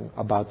what I'm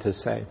about to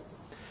say.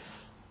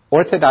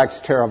 Orthodox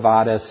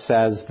Theravada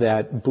says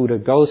that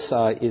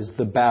Buddhadasa is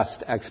the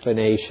best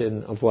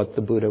explanation of what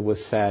the Buddha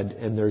was said,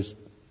 and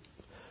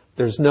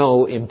there's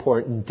no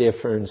important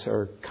difference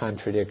or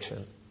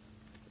contradiction.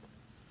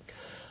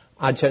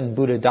 Ajahn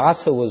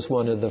Buddhadasa was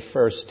one of the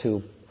first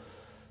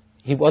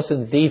he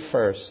wasn't the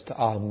first.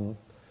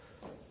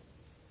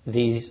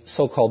 The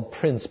so-called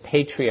Prince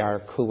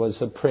Patriarch, who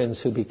was a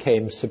prince who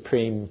became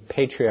Supreme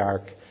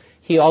Patriarch,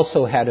 he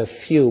also had a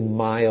few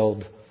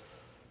mild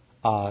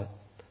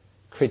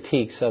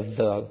critiques of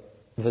the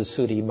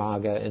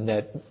Visuddhimagga, and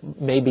that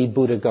maybe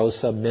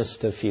Buddhadasa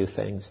missed a few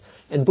things.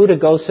 And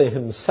Buddhadasa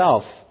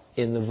himself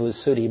in the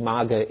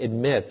Visuddhimagga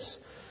admits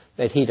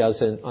that he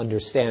doesn't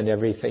understand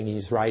everything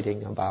he's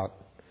writing about,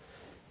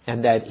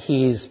 and that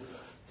he's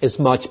as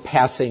much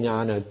passing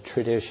on a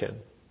tradition.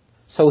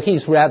 So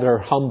he's rather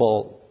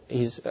humble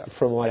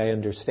from what I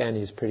understand,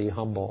 he's pretty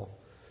humble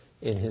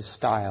in his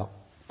style.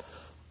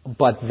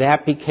 But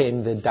that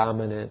became the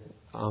dominant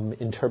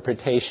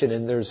interpretation,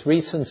 and there's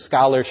recent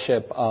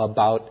scholarship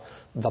about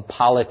the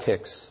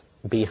politics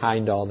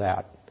behind all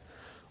that,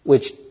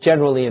 which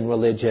generally in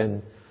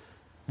religion,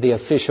 the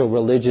official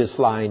religious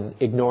line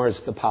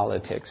ignores the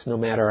politics. No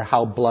matter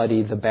how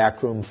bloody the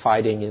backroom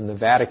fighting in the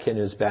Vatican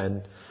has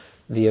been,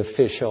 the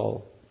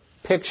official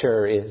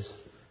picture is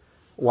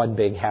one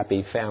big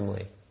happy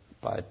family.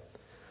 But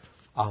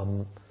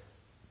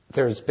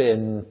there's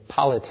been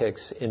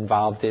politics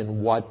involved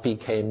in what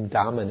became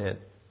dominant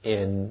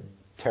in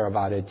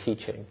Theravada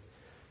teaching.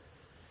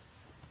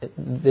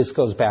 This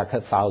goes back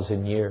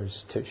 1,000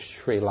 years to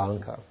Sri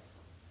Lanka.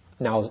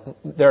 Now,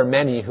 there are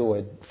many who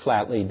would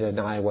flatly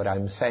deny what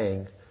I'm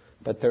saying,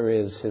 but there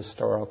is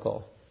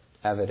historical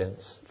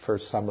evidence for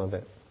some of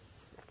it.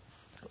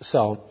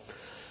 So,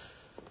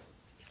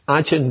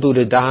 Ajahn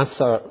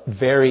Buddhadasa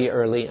very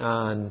early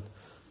on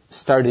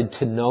started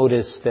to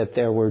notice that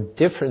there were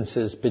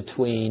differences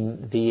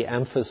between the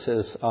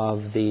emphasis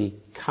of the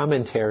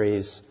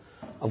commentaries,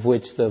 of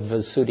which the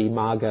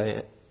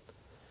Visuddhimagga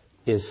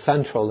is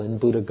central, and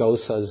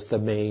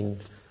Buddhaghosa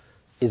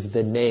is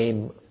the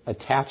name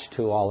attached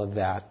to all of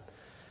that,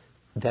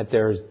 that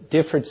there's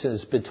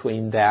differences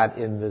between that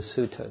and the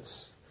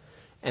suttas.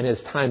 And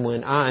as time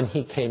went on,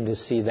 he came to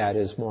see that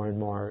as more and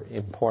more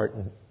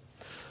important.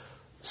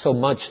 So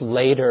much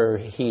later,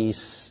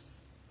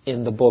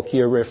 in the book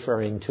you're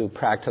referring to,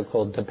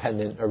 Practical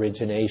Dependent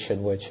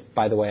Origination, which,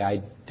 by the way,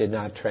 I did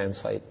not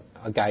translate.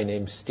 A guy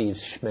named Steve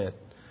Schmidt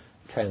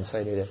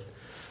translated it.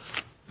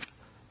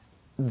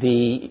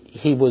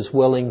 He was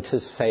willing to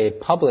say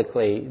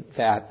publicly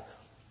that,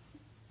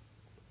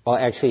 well,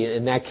 actually,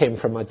 and that came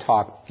from a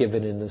talk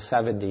given in the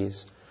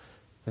 70s,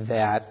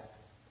 that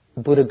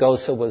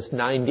Buddhaghosa was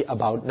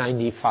about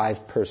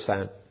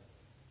 95%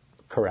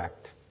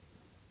 correct.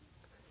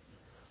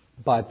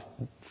 But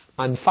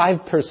on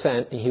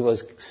 5%, he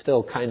was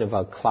still kind of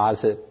a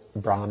closet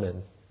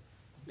Brahmin,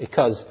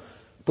 because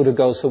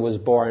Buddhaghosa was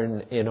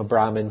born in a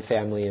Brahmin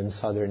family in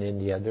southern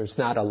India. There's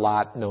not a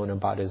lot known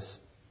about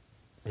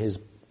his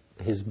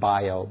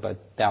bio, but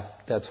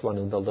that's one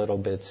of the little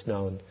bits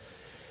known.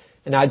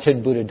 And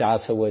Ajahn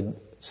Buddhadasa would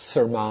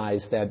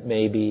surmise that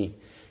maybe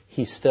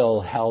he still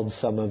held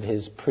some of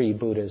his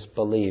pre-Buddhist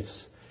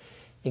beliefs,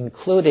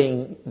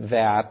 including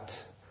that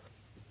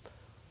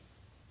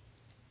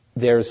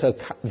there's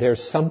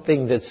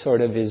something that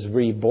sort of is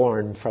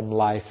reborn from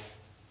life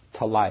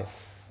to life.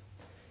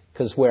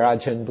 Because where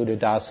Ajahn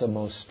Buddhadasa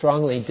most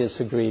strongly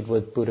disagreed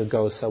with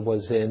Buddhaghosa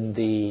was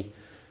in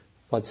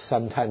what's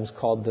sometimes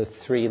called the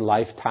 3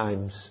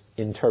 lifetimes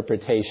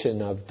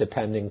interpretation of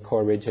dependent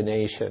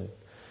co-origination.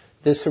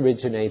 This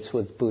originates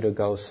with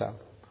Buddhaghosa.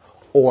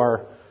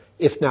 Or,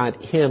 if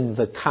not him,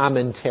 the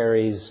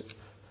commentaries,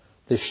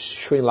 the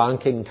Sri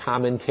Lankan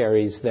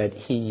commentaries that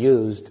he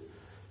used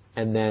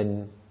and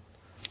then,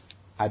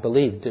 I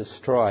believe,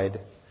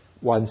 destroyed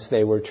once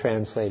they were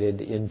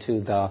translated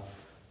into the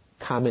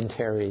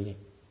commentary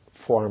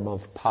form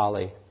of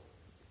Pali.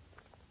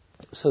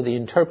 So the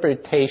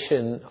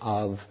interpretation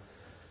of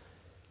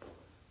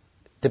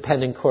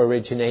dependent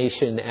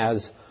co-origination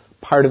as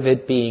part of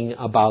it being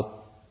about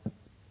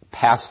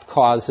past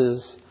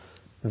causes,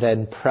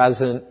 then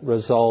present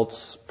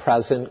results,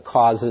 present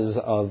causes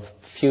of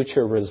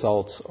future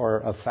results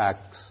or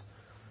effects.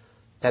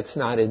 That's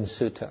not in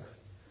sutta.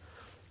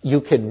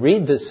 You can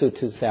read the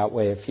suttas that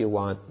way if you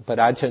want, but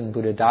Ajahn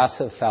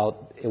Buddhadasa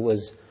felt it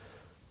was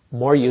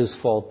more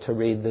useful to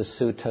read the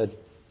sutta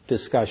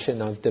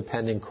discussion of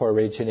dependent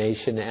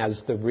co-origination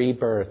as the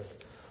rebirth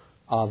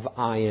of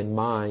I and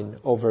mine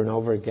over and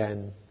over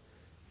again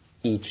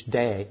each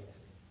day.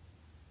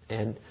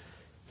 And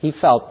he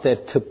felt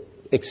that to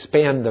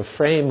expand the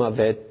frame of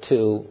it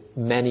to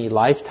many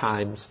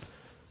lifetimes,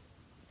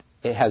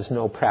 it has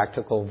no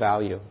practical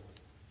value.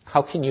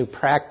 How can you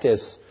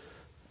practice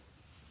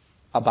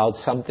about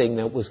something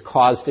that was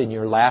caused in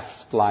your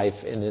last life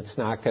and it's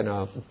not going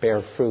to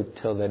bear fruit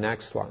till the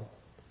next one?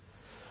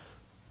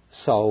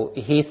 So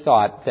he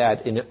thought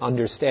that in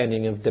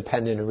understanding of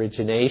dependent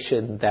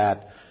origination,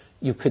 that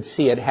you could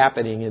see it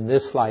happening in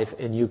this life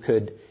and you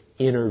could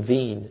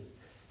intervene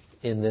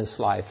in this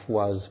life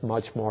was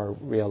much more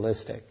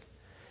realistic.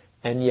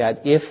 And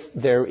yet, if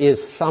there is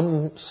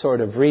some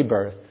sort of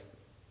rebirth,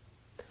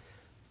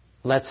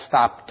 let's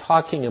stop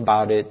talking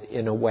about it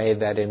in a way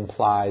that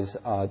implies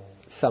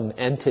some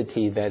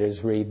entity that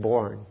is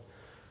reborn,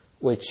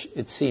 which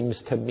it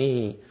seems to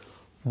me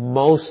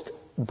most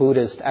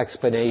Buddhist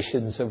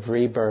explanations of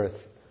rebirth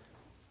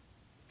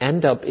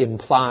end up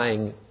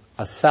implying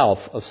a self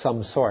of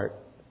some sort.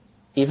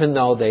 Even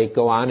though they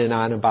go on and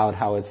on about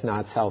how it's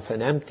not self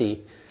and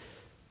empty,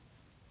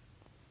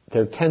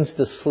 there tends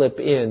to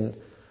slip in,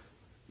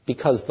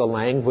 because the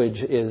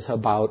language is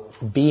about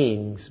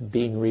beings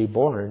being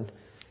reborn,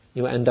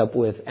 you end up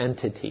with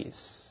entities.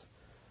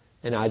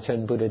 And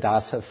Ajahn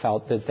Buddhadasa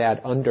felt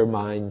that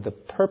undermined the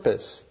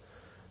purpose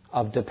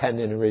of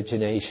dependent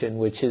origination,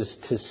 which is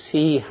to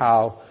see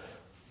how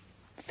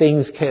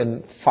things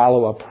can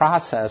follow a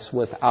process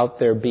without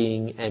there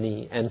being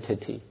any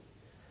entity.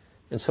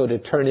 And so to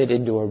turn it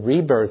into a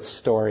rebirth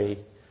story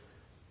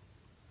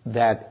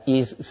that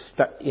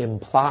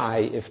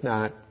imply, if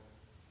not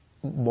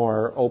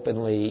more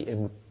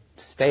openly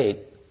state,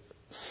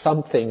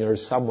 something or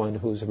someone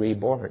who's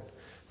reborn.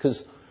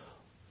 Because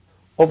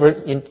there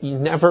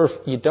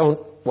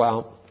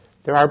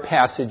are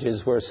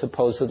passages where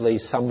supposedly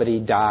somebody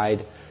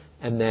died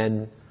and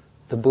then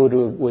the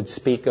Buddha would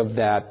speak of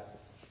that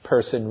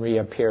person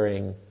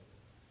reappearing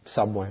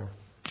somewhere.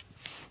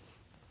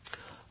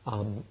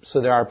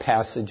 So there are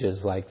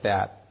passages like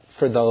that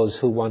for those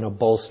who want to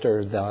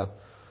bolster the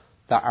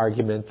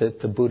argument that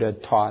the Buddha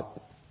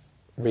taught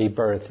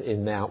rebirth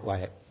in that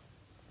way.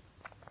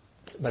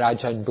 But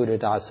Ajahn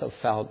Buddhadasa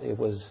felt it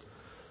was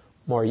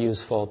more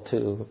useful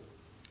to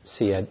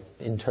see it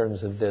in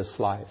terms of this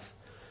life.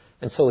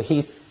 And so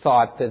he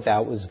thought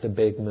that was the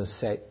big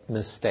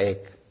mistake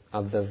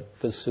of the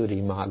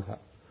Visuddhimagga.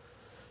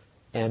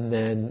 And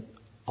then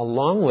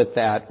along with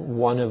that,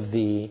 one of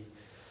the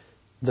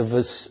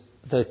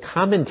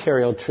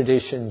commentarial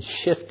tradition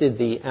shifted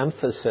the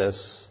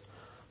emphasis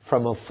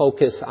from a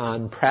focus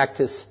on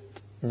practice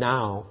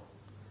now,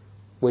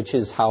 which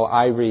is how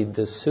I read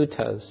the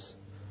suttas,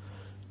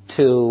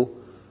 to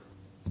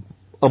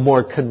a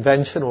more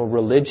conventional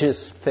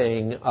religious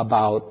thing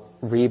about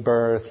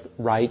rebirth,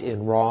 right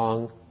and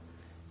wrong.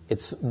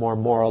 It's more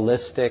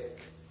moralistic.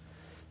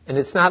 And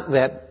it's not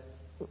that,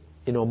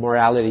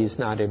 morality is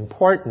not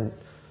important,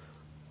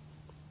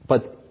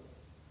 but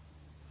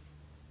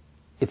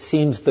it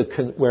seems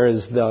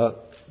whereas the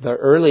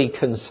early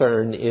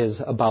concern is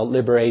about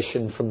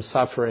liberation from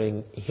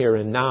suffering here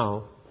and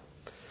now,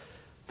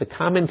 the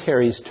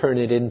commentaries turn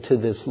it into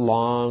this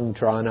long,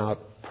 drawn-out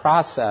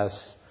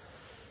process,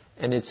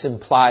 and it's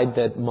implied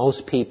that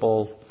most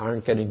people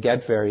aren't going to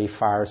get very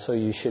far, so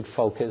you should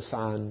focus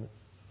on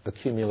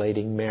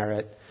accumulating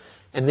merit.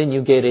 And then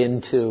you get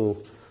into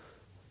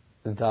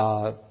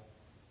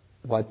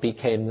what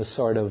became the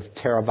sort of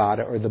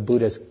Theravada or the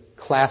Buddhist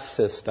class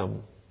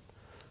system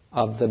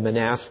of the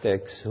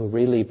monastics who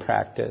really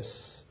practice,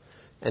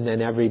 and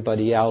then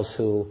everybody else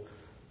who,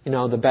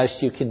 the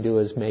best you can do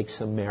is make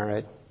some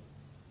merit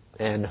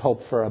and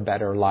hope for a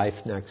better life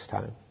next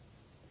time.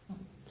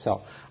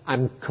 So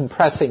I'm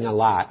compressing a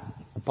lot,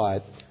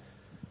 but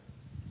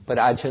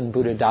Ajahn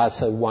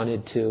Buddhadasa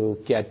wanted to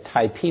get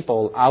Thai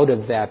people out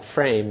of that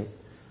frame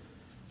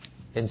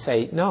and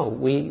say, no,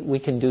 we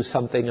can do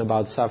something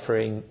about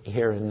suffering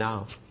here and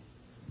now.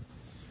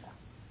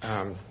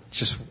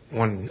 Just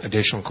one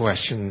additional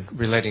question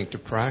relating to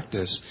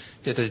practice.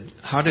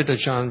 How did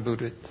Ajahn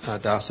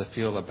Buddhadasa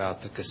feel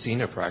about the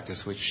kasina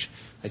practice, which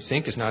I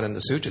think is not in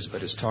the sutras,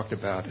 but is talked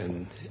about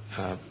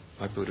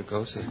by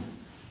Buddhaghosa?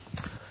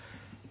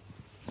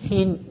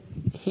 He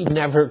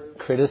never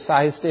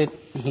criticized it.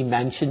 He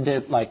mentioned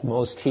it like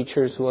most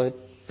teachers would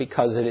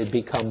because it had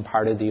become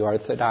part of the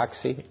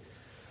orthodoxy.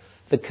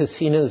 The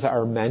kasinas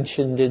are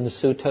mentioned in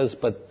suttas,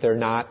 but they're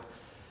not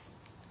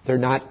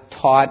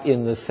taught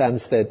in the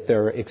sense that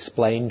they're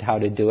explained how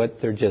to do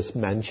it. They're just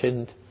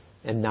mentioned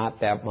and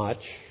not that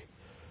much.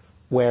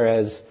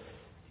 Whereas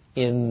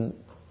in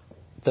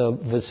the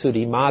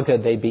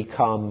Visuddhimagga, they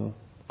become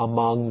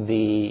among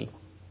the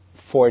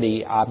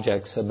 40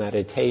 objects of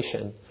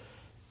meditation.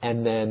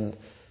 And then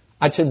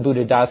Ajahn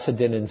Buddhadasa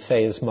didn't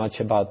say as much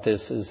about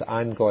this as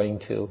I'm going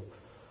to.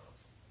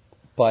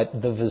 But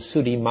the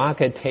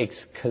Visuddhimagga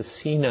takes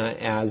kasina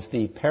as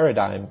the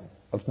paradigm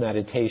of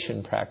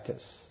meditation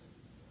practice.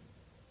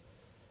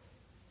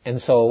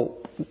 And so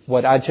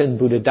what Ajahn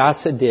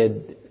Buddhadasa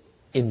did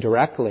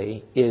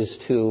indirectly is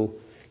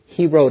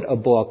he wrote a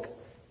book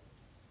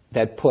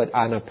that put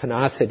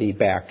anapanasati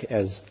back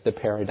as the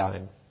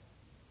paradigm.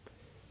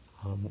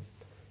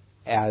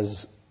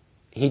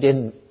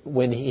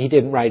 When he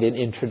didn't write an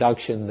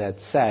introduction that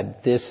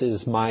said, this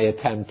is my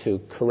attempt to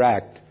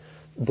correct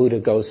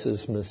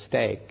Buddhaghosa's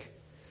mistake.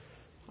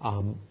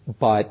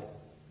 But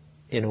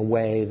in a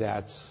way,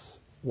 that's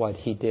what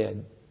he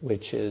did,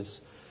 which is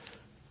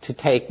to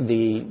take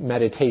the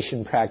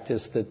meditation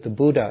practice that the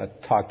Buddha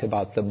talked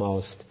about the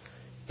most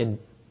and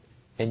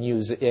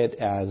use it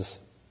as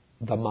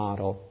the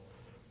model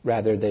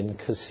rather than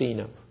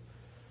kasina,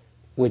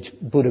 which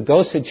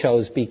Buddhaghosa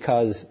chose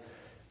because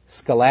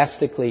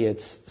scholastically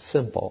it's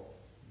simple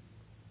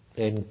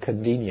and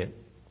convenient.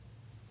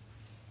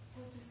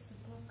 What is the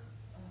book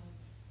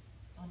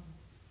on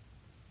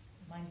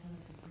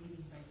mindfulness of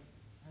breathing by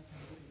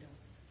Ajahn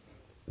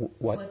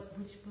Buddhadasa?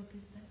 Which book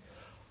is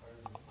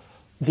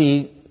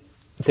that?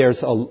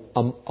 There's a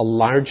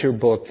larger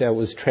book that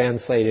was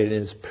translated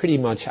and is pretty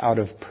much out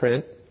of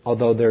print,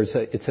 although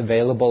it's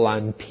available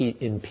in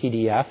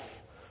PDF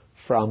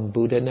from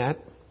BuddhaNet,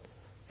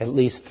 at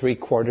least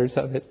 3/4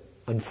 of it.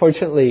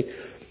 Unfortunately,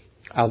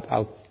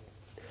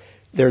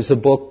 there's a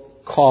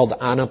book called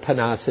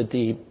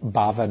Anapanasati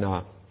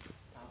Bhavana,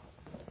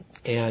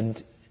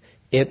 and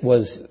it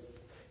was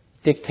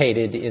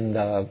dictated in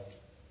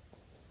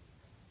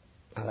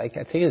I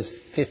think it was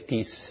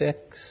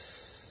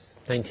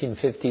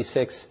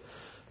 1956,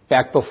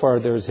 back before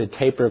there was a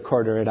tape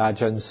recorder at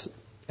Ajahn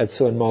at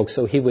Suan Mokkh,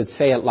 so he would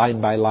say it line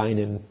by line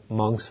and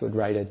monks would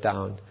write it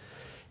down.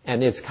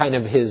 And it's kind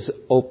of his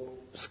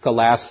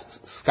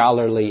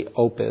scholarly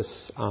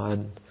opus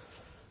on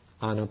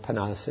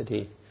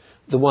Anapanasati.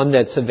 The one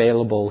that's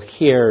available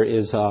here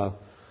is a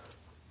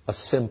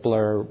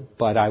simpler,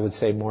 but I would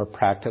say more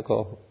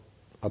practical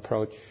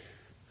approach.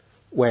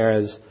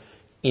 Whereas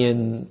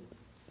in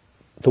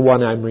the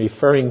one I'm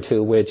referring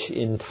to, which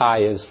in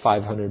Thai is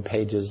 500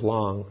 pages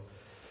long,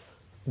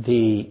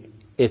 he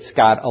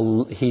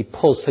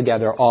pulls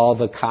together all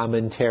the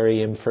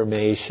commentary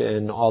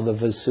information, all the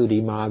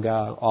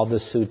Visuddhimagga, all the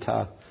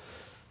sutta.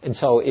 And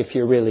so if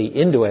you're really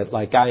into it,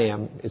 like I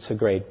am, it's a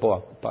great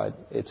book, but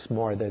it's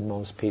more than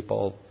most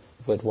people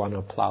would want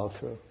to plow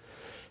through.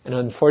 And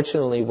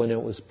unfortunately, when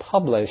it was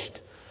published,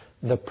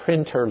 the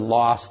printer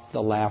lost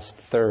the last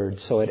third,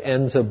 so it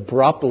ends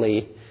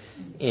abruptly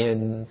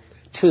in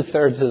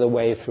 2/3 of the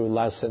way through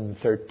lesson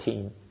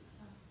 13.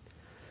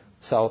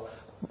 So,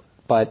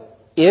 but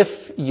if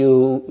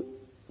you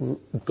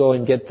go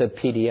and get the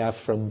PDF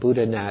from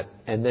BuddhaNet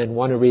and then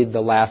want to read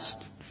the last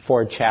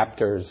 4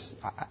 chapters,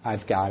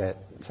 I've got it.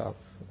 So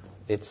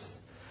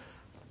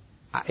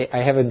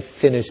I haven't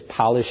finished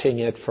polishing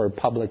it for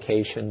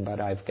publication, but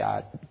I've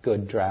got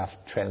good draft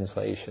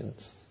translations,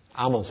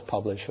 almost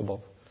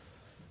publishable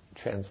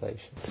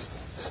translations.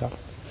 So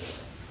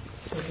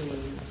do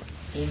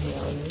we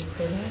email you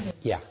for that?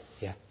 yeah,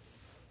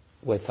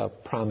 with a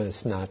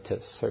promise not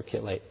to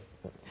circulate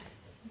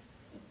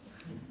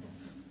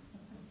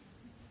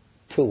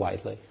too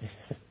widely.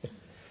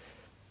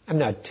 I'm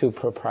not too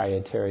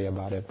proprietary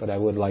about it, but I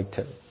would like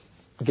to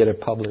get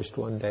it published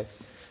one day.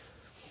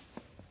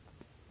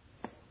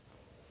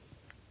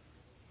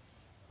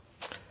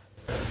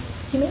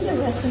 You made a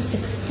reference to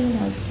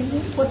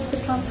casinos. What's the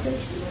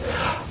translation?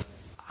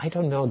 I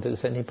don't know.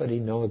 Does anybody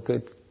know a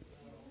good...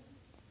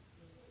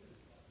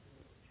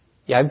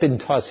 Yeah, I've been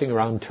tossing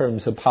around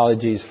terms.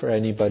 Apologies for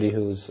anybody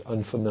who's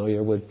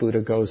unfamiliar with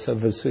Buddhadasa,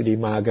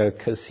 Visuddhimagga,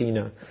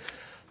 Kasina.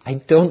 I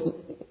don't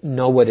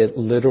know what it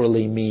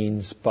literally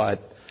means, but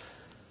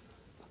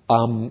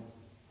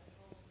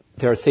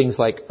there are things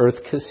like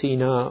earth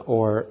kasina,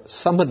 or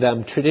some of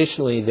them,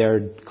 traditionally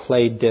they're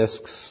clay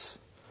discs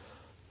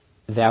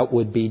that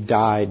would be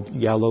dyed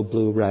yellow,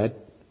 blue, red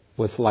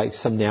with like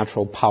some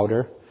natural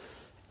powder.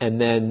 And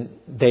then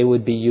they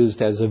would be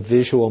used as a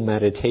visual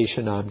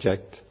meditation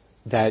object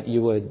that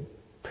you would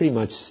pretty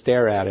much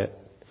stare at it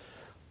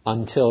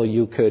until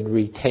you could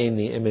retain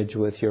the image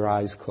with your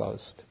eyes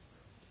closed.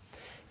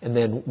 And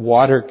then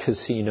water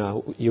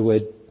kasina, you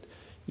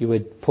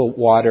would put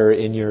water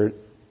in your,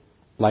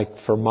 like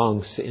for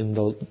monks, in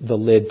the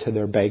lid to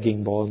their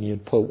begging bowl, and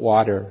you'd put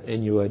water,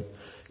 and you would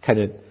kind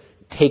of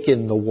take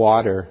in the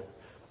water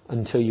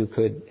until you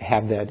could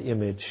have that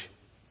image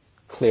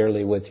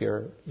clearly with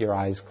your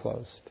eyes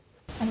closed.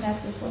 And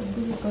that is what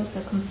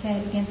Buddhadasa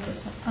compared against the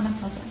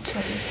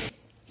Anapanasati.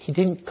 He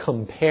didn't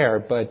compare,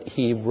 but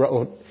he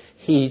wrote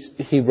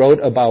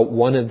about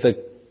one of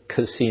the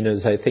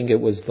kasinas, I think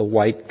it was the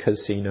white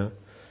kasina,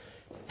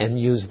 and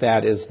used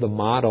that as the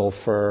model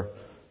for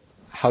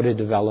how to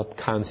develop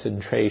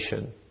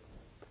concentration.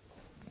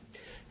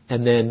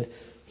 And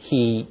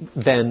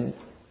then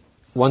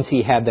once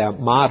he had that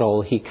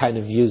model, he kind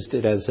of used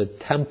it as a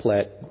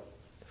template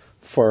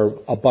for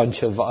a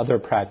bunch of other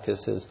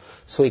practices.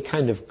 So he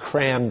kind of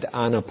crammed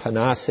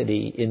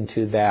Anapanasati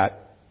into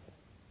that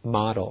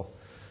model.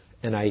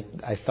 And I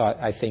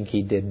think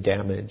he did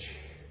damage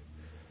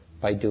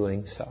by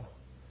doing so.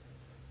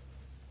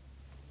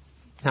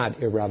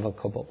 Not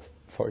irrevocable,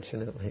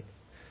 fortunately.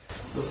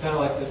 So it's kind of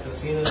like the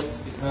kasina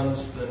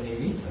becomes the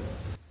nimitta.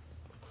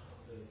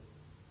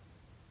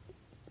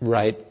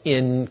 Right.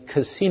 In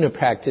kasina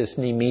practice,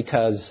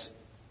 nimittas,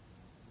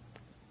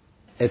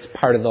 it's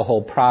part of the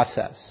whole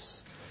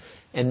process.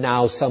 And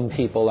now some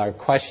people are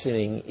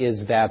questioning,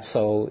 is that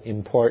so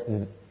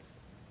important?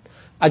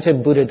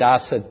 Ajahn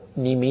Buddhadasa,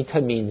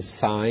 nimitta means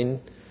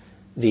sign,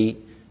 the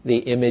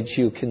image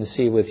you can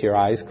see with your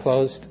eyes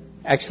closed.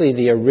 Actually,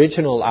 the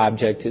original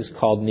object is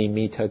called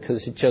nimitta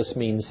because it just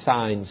means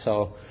sign.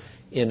 So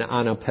in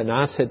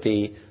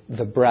Anapanasati,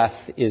 the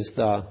breath is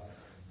the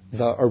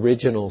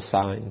original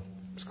sign.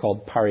 It's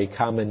called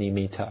parikama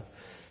nimitta.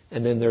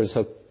 And then there's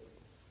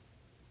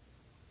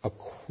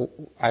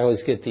I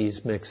always get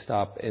these mixed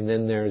up. And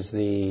then there's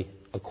the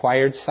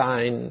acquired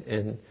sign,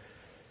 and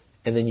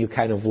then you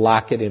kind of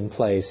lock it in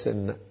place.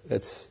 And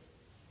it's,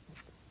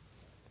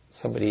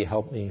 somebody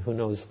help me, who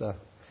knows the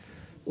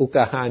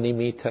Ukaha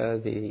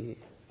nimitta,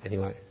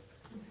 anyway.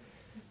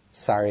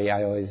 Sorry,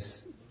 I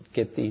always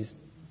get these,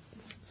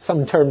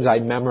 some terms I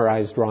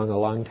memorized wrong a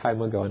long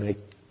time ago, and I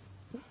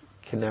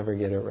can never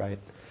get it right.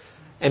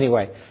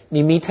 Anyway,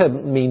 nimitta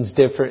means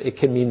different. It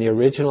can mean the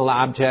original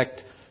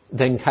object,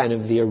 then kind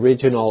of the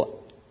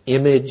original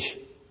image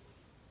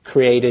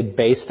created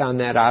based on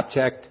that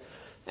object,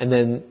 and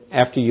then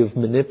after you've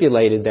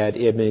manipulated that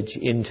image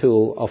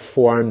into a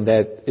form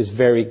that is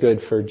very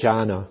good for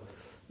jhana,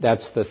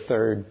 that's the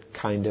third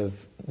kind of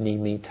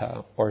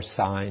nimitta or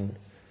sign.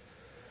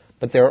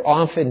 But they're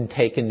often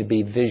taken to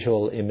be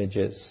visual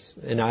images.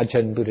 And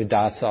Ajahn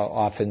Buddhadasa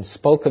often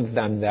spoke of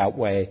them that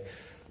way,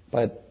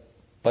 but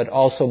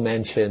also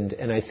mentioned,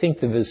 and I think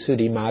the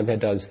Visuddhimagga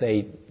does,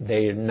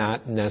 they're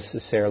not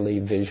necessarily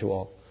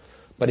visual.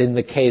 But in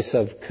the case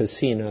of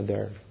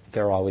Kasina,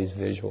 they're always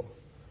visual.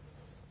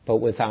 But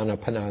with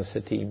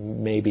Anapanasati,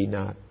 maybe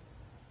not.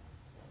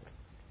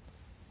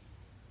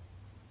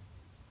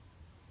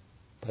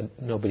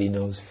 But nobody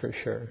knows for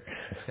sure.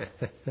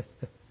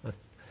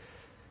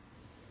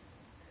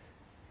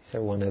 These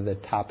are one of the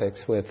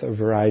topics with a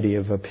variety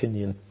of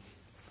opinion.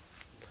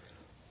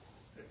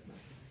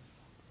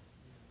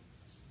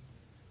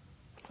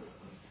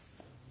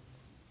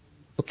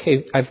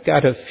 Okay, I've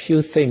got a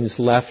few things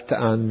left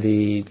on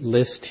the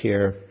list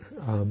here.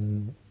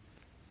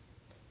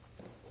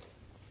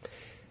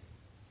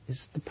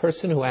 Is the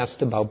person who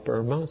asked about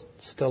Burma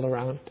still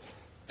around?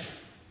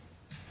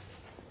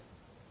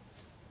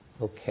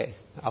 Okay,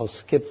 I'll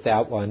skip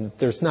that one.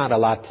 There's not a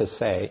lot to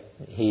say.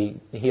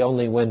 He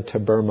only went to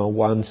Burma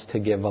once to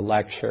give a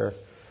lecture.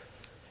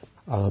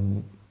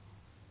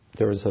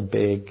 There was a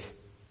big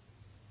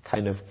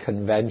kind of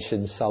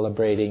convention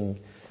celebrating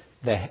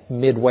the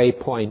midway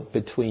point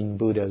between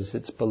Buddhas.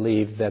 It's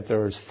believed that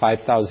there's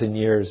 5,000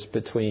 years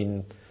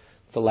between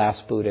the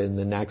last Buddha and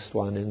the next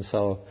one, and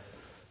so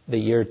the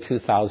year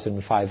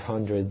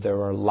 2500 there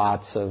were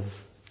lots of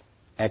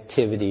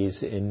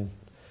activities in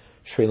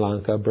Sri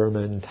Lanka,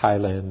 Burma, and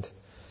Thailand.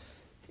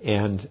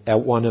 And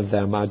at one of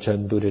them,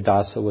 Ajahn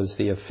Buddhadasa was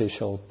the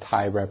official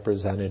Thai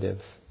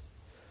representative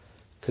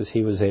because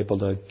he was able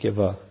to give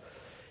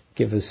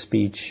a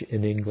speech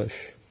in English.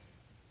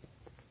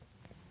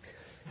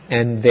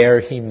 And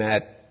there he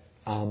met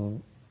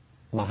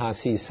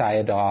Mahasi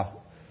Sayadaw,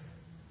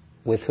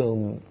 with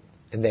whom,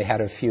 and they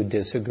had a few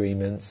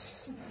disagreements.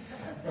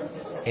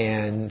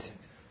 And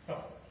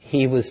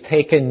he was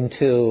taken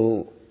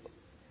to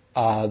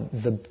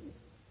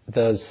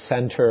the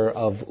center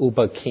of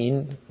Uba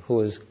Khin, who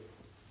was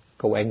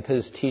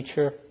Goenka's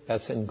teacher,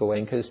 S.N.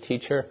 Goenka's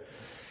teacher.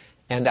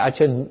 And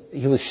Ajahn,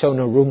 he was shown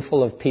a room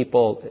full of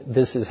people,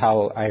 this is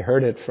how I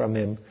heard it from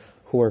him,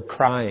 who were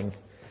crying.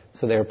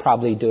 So they were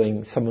probably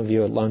doing, some of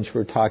you at lunch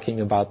were talking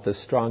about the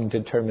strong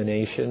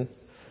determination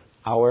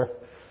hour.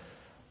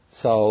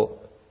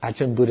 So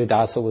Ajahn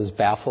Buddhadasa was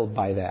baffled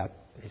by that.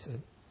 He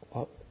said,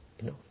 well,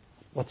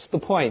 what's the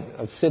point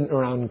of sitting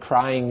around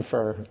crying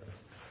for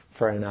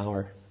an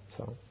hour?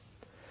 So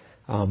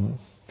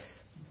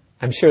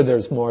I'm sure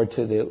there's more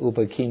to the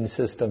Uba Khin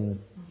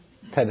system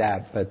to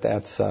that, but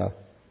that's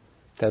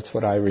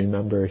what I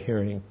remember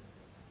hearing.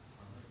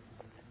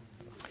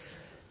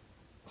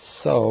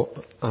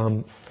 So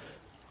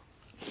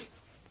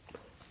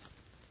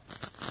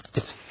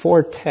it's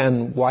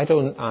 4:10. Why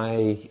don't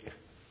I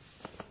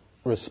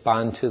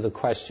respond to the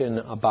question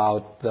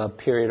about the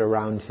period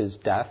around his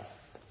death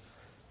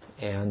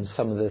and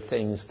some of the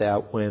things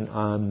that went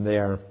on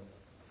there.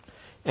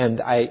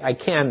 And I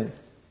can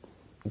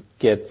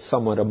get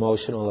somewhat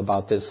emotional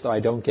about this, though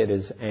I don't get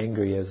as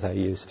angry as I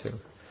used to.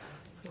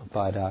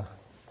 But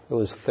it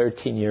was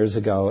 13 years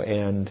ago,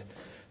 and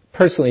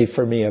personally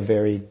for me a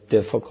very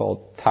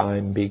difficult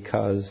time,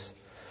 because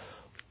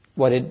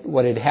what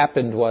had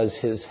happened was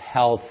his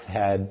health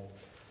had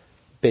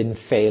been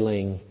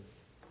failing.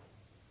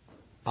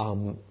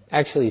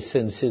 Actually,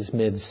 since his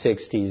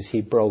mid-60s,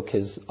 he broke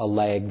a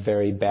leg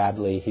very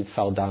badly. He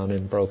fell down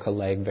and broke a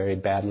leg very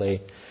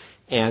badly.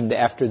 And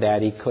after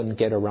that, he couldn't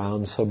get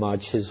around so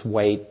much. His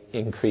weight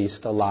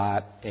increased a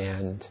lot.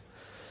 And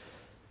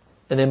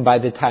then by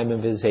the time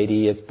of his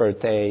 80th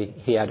birthday,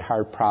 he had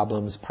heart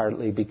problems,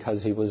 partly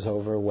because he was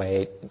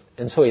overweight.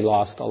 And so he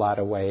lost a lot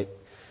of weight.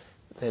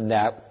 And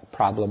that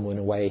problem went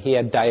away. He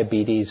had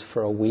diabetes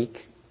for a week.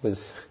 It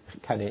was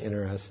kind of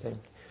interesting.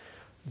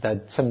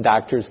 That some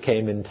doctors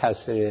came and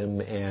tested him,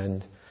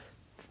 and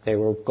they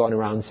were going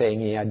around saying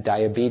he had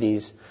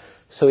diabetes.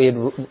 So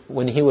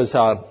when he was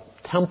a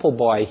temple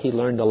boy, he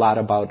learned a lot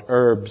about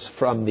herbs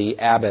from the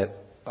abbot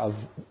of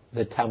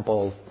the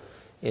temple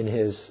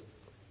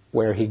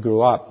where he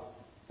grew up.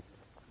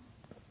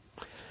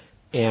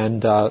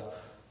 And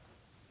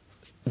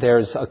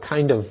there's a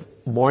kind of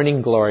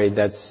morning glory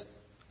that's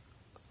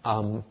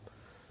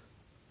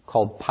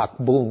called pak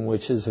bung,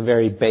 which is a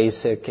very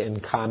basic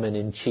and common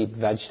and cheap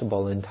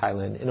vegetable in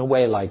Thailand, in a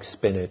way like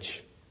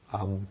spinach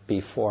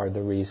before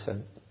the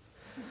recent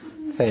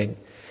thing.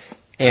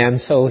 And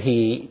so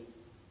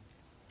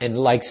and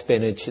like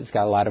spinach, it's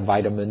got a lot of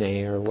vitamin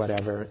A or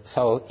whatever.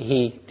 So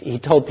he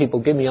told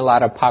people, give me a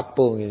lot of pak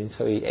bung. And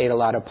so he ate a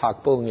lot of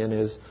pak bung, and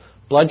his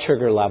blood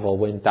sugar level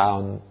went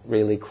down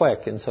really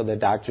quick. And so the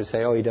doctors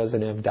say, oh, he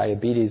doesn't have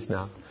diabetes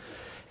now.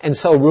 And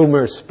so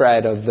rumors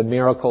spread of the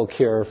miracle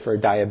cure for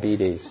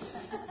diabetes.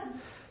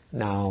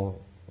 Now,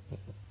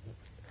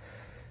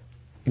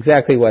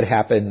 exactly what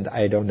happened,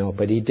 I don't know.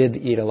 But he did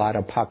eat a lot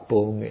of pak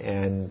bung,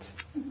 and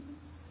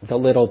the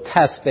little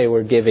test they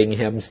were giving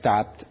him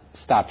stopped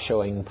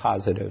showing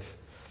positive.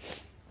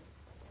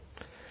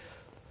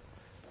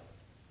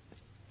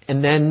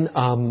 And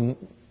then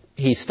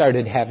he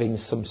started having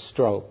some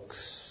strokes.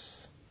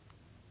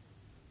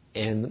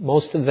 And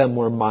most of them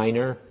were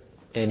minor,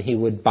 and he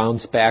would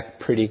bounce back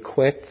pretty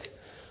quick.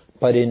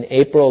 But in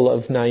April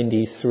of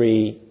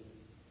 93,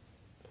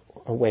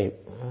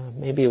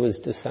 maybe it was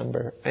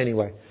December.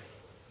 Anyway,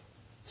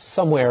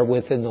 somewhere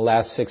within the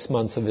last 6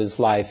 months of his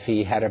life,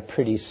 he had a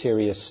pretty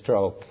serious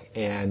stroke,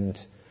 and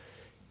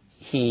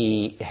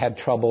he had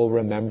trouble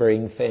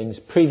remembering things.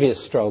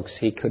 Previous strokes,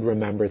 he could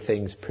remember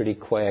things pretty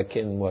quick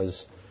and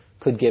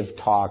could give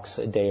talks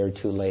a day or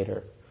two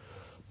later.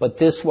 But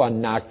this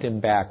one knocked him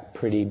back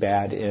pretty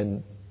bad,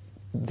 and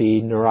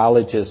the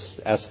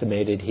neurologist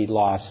estimated he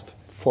lost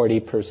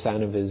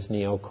 40% of his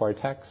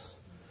neocortex,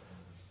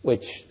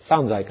 which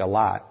sounds like a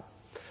lot.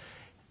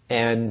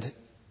 But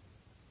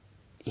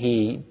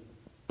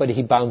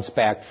he bounced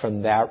back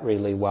from that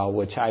really well,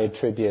 which I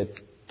attribute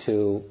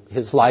to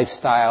his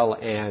lifestyle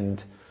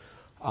and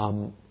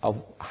a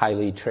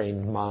highly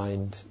trained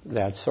mind.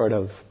 That sort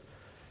of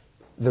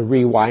the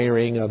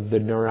rewiring of the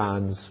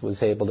neurons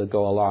was able to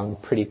go along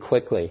pretty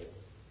quickly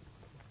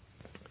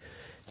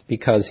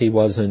because he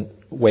wasn't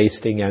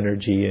wasting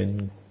energy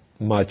in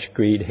much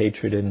greed,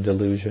 hatred, and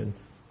delusion.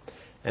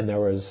 And there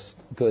was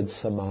good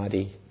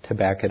samadhi to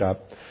back it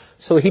up.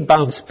 So he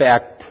bounced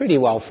back pretty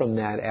well from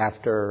that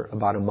after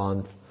about a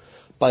month.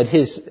 But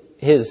his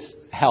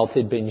health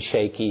had been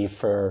shaky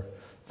for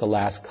the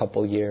last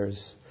couple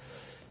years.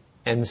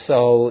 And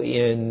so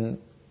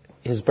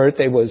his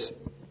birthday was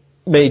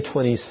May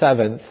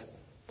 27th,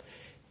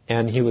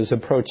 and he was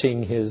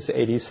approaching his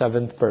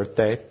 87th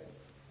birthday.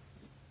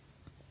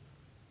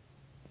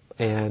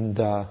 And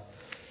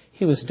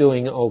he was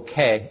doing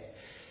okay.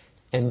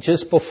 And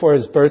just before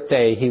his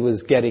birthday, he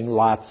was getting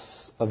lots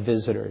of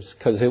visitors,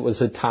 because it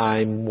was a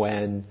time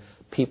when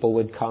people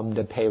would come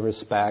to pay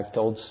respect.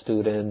 Old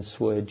students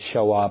would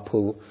show up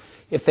who,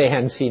 if they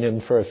hadn't seen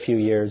him for a few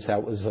years,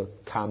 that was a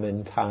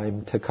common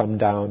time to come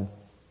down.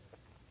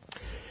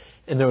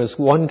 And there was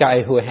one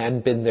guy who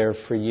hadn't been there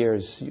for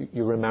years.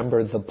 You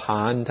remember the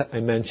pond I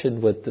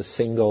mentioned with the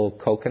single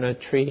coconut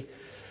tree?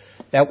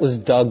 That was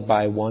dug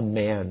by one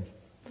man.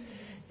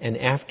 And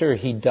after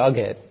he dug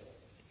it,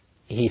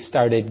 he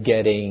started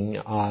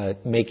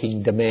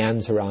making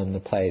demands around the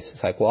place.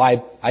 It's like, well,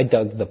 I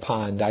dug the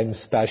pond. I'm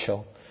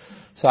special.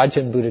 So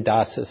Ajahn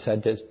Buddhadasa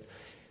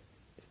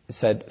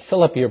said,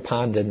 fill up your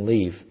pond and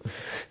leave.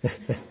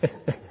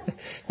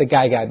 The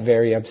guy got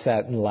very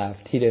upset and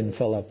left. He didn't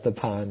fill up the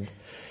pond.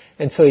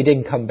 And so he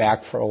didn't come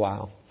back for a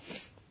while.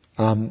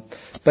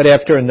 But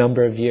after a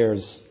number of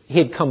years,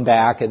 he'd come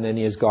back, and then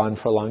he was gone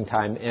for a long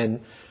time.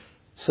 And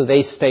so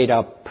they stayed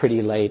up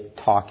pretty late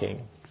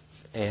talking.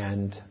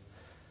 And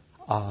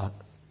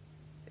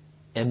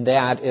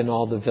that and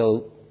all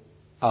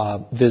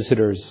the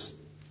visitors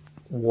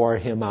wore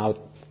him out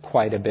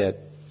quite a bit.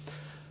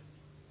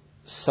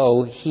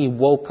 So he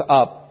woke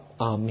up.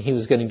 He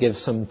was going to give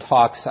some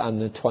talks on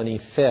the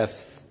 25th,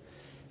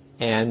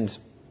 and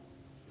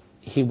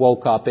he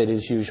woke up at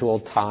his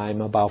usual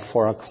time, about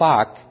 4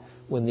 o'clock,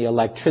 when the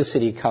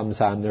electricity comes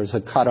on. There's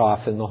a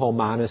cutoff in the whole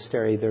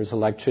monastery. There's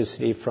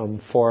electricity from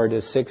 4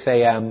 to 6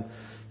 a.m.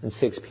 and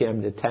 6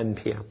 p.m. to 10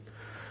 p.m.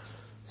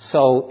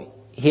 So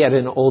he had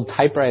an old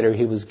typewriter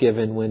he was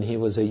given when he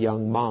was a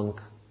young monk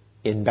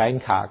in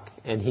Bangkok,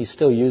 and he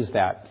still used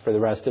that for the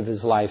rest of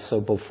his life. So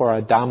before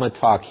a Dhamma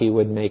talk, he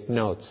would make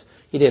notes.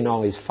 He didn't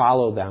always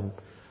follow them,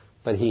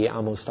 but he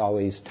almost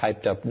always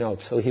typed up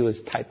notes. So he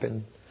was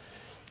typing,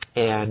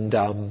 and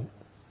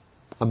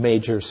a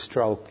major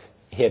stroke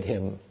hit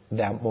him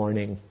that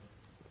morning.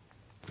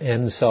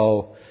 And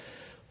so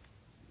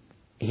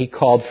he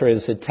called for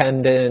his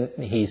attendant.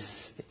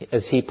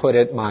 As he put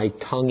it, my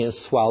tongue is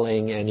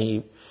swelling, and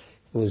it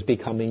was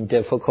becoming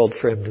difficult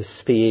for him to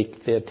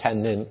speak. The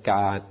attendant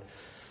got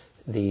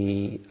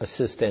the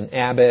assistant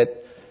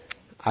abbot.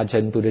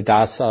 Ajahn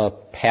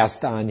Buddhadasa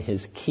passed on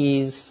his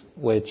keys,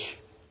 which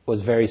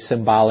was very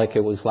symbolic.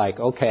 It was like,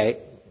 okay,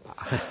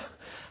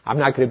 I'm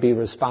not going to be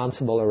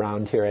responsible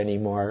around here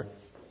anymore.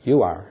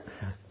 You are.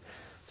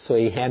 So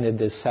he handed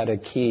this set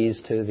of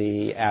keys to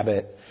the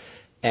abbot,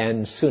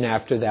 and soon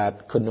after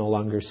that could no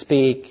longer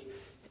speak,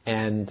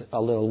 and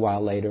a little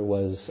while later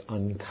was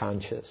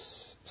unconscious.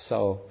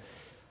 So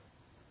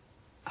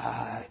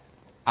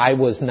I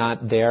was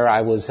not there.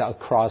 I was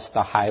across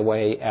the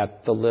highway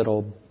at the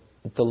little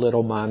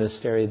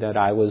monastery that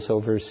I was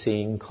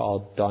overseeing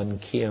called Don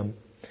Kiem.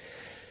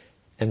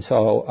 And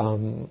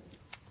so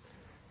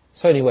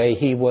anyway,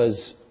 he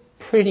was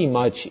pretty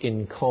much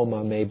in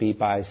coma maybe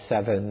by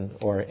 7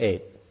 or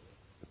 8.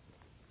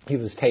 He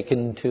was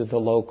taken to the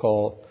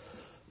local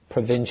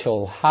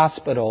provincial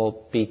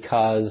hospital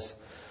because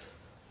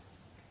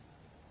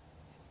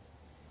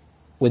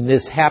when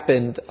this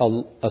happened,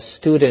 a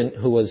student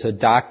who was a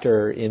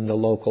doctor in the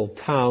local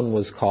town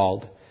was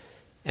called.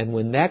 And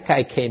when that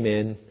guy came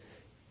in,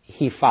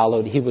 he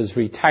was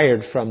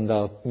retired from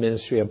the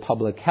Ministry of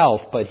Public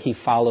Health, but he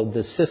followed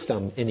the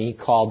system, and he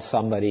called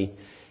somebody.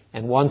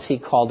 And once he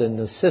called in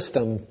the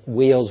system,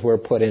 wheels were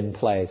put in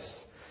place.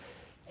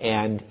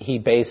 And he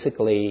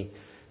basically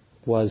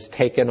was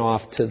taken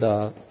off to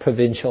the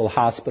provincial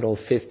hospital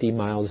 50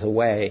 miles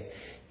away.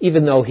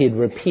 even though he'd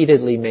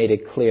repeatedly made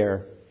it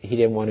clear he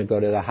didn't want to go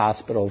to the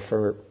hospital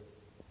for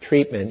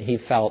treatment, he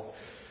felt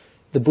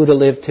the Buddha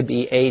lived to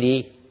be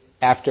 80.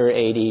 After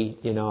 80,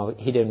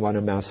 he didn't want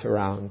to mess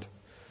around.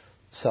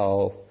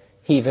 So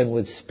he even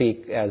would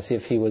speak as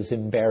if he was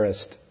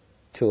embarrassed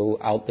to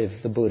outlive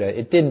the Buddha.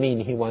 It didn't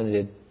mean he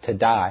wanted to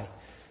die,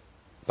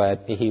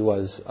 but he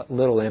was a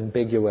little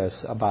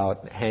ambiguous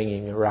about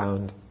hanging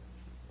around.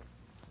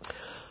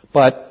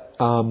 But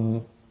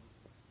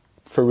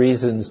for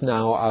reasons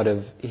now out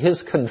of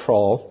his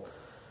control,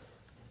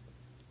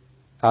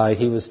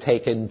 he was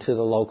taken to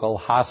the local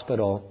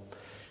hospital,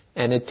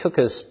 and it took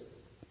us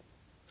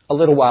a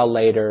little while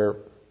later,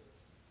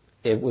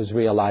 it was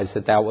realized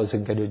that that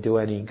wasn't going to do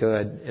any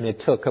good, and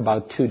it took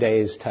about 2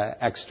 days to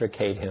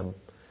extricate him,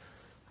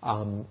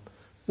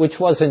 which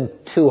wasn't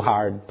too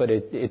hard, but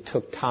it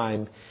took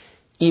time,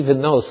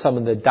 even though some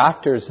of the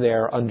doctors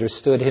there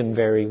understood him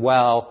very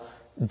well,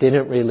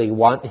 didn't really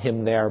want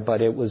him there,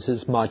 but it was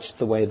as much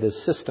the way the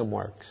system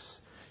works.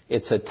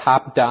 It's a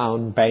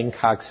top-down,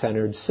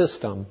 Bangkok-centered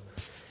system,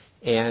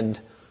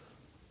 and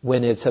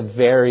when it's a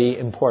very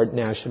important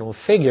national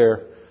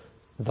figure,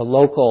 the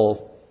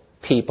local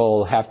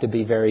people have to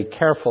be very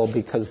careful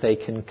because they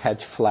can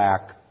catch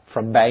flack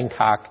from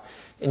Bangkok,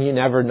 and you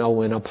never know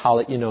when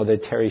the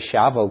Terry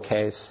Schiavo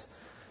case,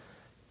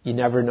 you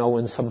never know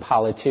when some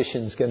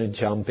politician's going to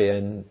jump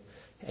in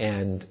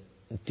and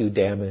do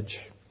damage.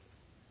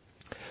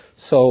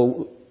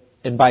 So,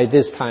 and by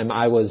this time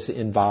I was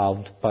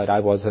involved, but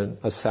I wasn't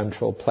a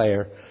central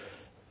player.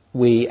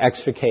 We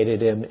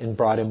extricated him and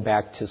brought him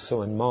back to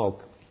Suan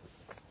Mokkh.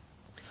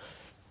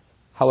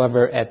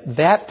 However, at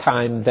that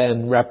time,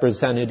 then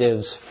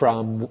representatives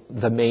from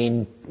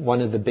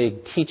one of the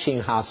big teaching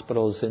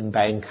hospitals in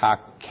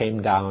Bangkok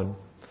came down.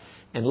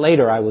 And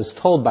later I was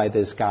told by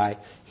this guy,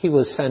 he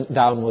was sent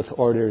down with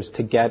orders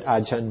to get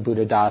Ajahn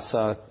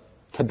Buddhadasa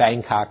to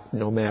Bangkok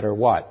no matter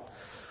what,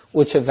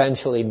 which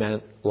eventually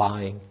meant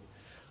lying.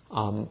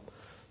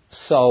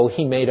 So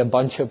he made a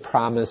bunch of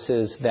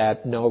promises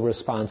that no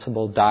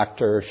responsible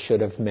doctor should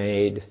have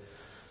made,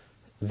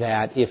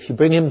 that if you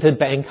bring him to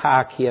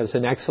Bangkok, he has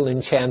an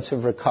excellent chance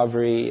of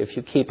recovery. If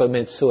you keep him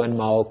at Suan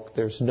Mokkh,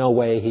 there's no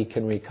way he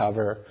can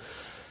recover.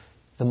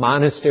 The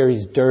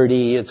monastery's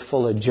dirty, it's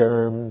full of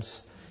germs.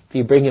 If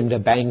you bring him to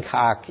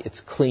Bangkok, it's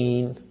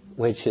clean,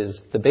 which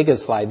is the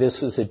biggest lie. This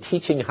was a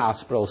teaching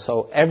hospital,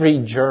 so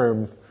every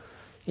germ,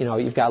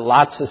 you've got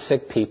lots of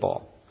sick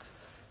people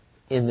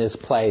in this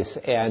place.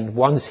 And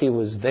once he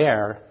was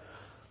there,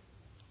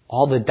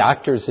 all the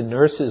doctors and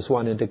nurses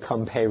wanted to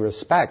come pay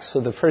respects.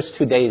 So the first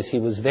 2 days he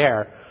was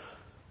there,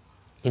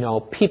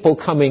 people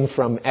coming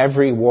from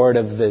every ward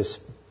of this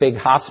big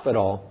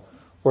hospital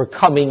were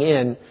coming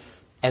in,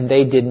 and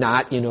they did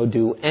not,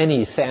 do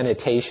any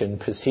sanitation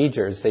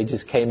procedures. They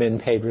just came in,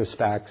 paid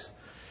respects,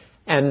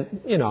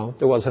 and,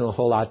 there wasn't a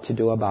whole lot to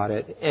do about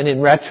it. And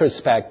in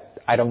retrospect,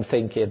 I don't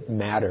think it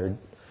mattered,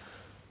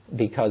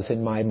 because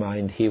in my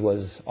mind he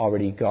was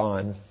already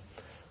gone.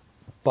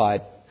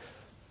 But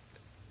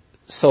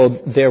so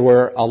there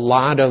were a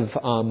lot of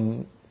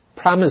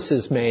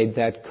promises made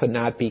that could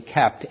not be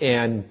kept,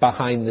 and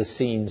behind the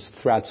scenes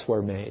threats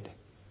were made.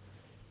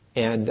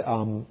 And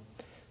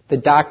the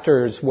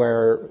doctors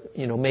were,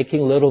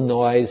 making little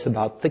noise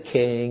about the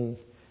king.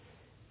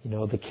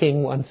 The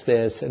king wants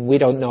this, and we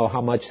don't know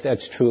how much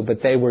that's true,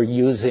 but they were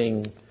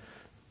using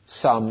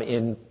some,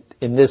 in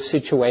this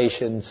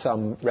situation,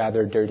 some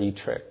rather dirty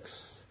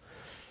tricks.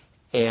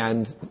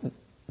 And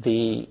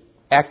the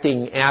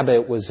acting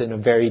abbot was in a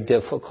very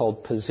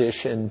difficult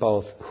position,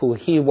 both who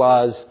he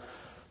was.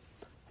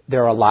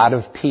 There are a lot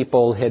of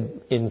people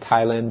in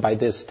Thailand by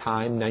this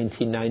time,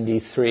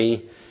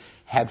 1993,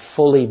 had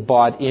fully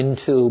bought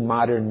into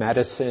modern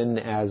medicine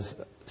as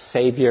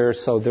savior.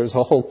 So there's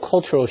a whole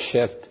cultural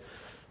shift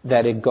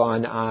that had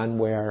gone on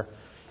where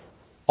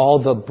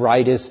all the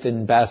brightest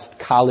and best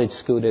college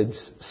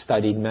students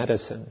studied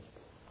medicine.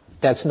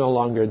 That's no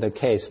longer the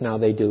case. Now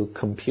they do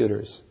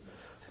computers.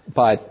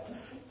 But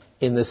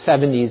in the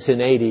 70s and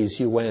 80s,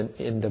 you went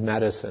into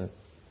medicine.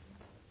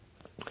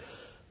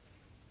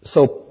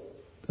 So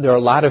there are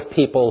a lot of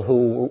people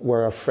who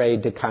were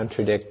afraid to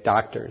contradict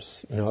doctors.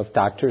 If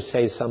doctors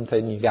say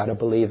something, you got to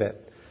believe it.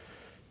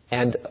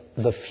 And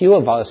the few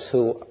of us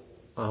who,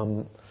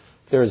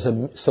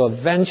 so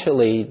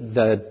eventually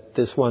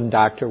this one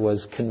doctor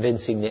was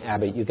convincing the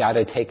abbot, you got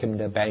to take him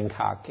to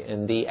Bangkok.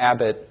 And the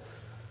abbot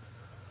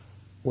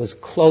was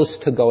close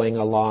to going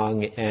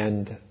along,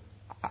 and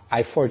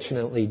I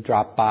fortunately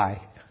dropped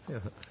by.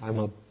 I'm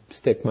a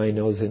stick my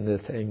nose into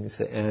things.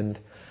 And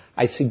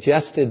I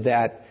suggested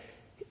that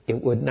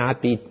it would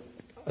not be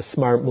a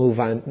smart move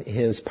on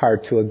his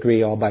part to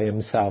agree all by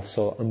himself.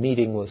 So a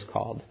meeting was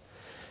called.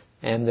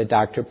 And the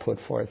doctor put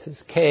forth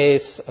his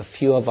case. A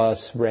few of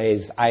us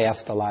I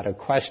asked a lot of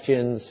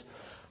questions.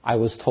 I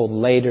was told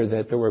later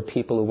that there were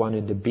people who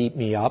wanted to beat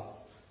me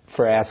up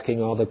for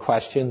asking all the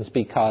questions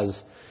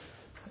because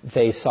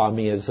they saw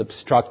me as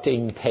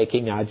obstructing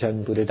taking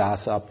Ajahn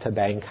Buddhadasa up to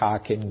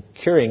Bangkok and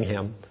curing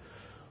him,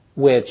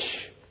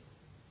 which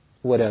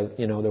would have,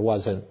 there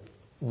wasn't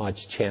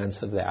much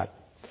chance of that.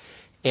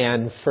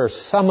 And for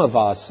some of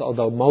us,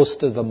 although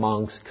most of the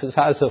monks, because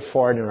as a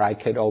foreigner I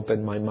could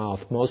open my mouth,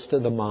 most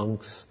of the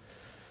monks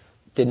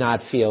did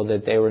not feel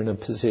that they were in a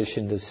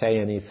position to say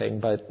anything,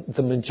 but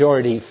the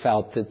majority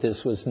felt that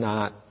this was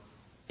not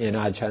in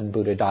Ajahn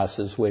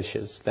Buddhadasa's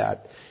wishes,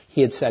 that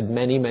he had said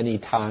many, many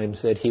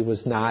times that he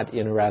was not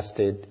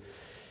interested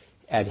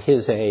at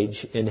his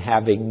age in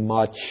having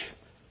much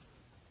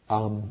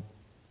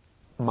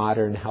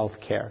modern health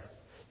care.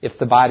 If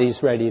the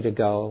body's ready to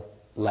go,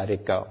 let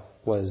it go,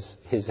 was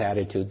his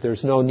attitude.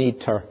 There's no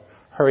need to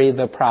hurry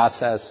the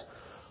process,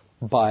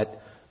 but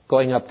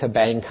going up to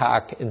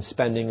Bangkok and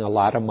spending a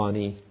lot of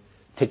money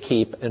to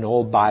keep an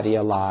old body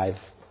alive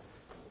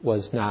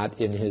was not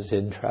in his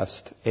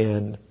interest,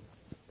 and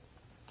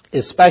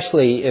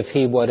especially if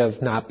he would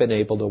have not been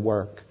able to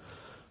work.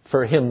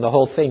 For him, the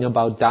whole thing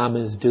about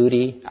Dhamma's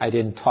duty, I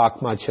didn't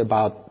talk much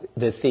about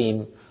the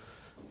theme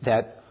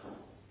that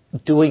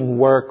doing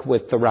work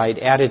with the right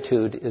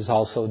attitude is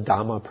also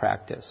Dhamma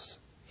practice.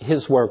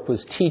 His work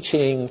was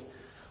teaching.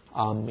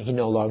 He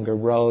no longer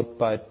wrote,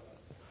 but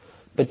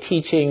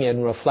teaching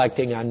and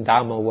reflecting on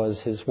Dhamma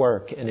was his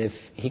work. And if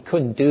he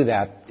couldn't do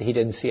that, he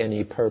didn't see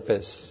any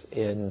purpose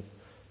in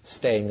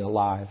staying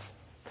alive.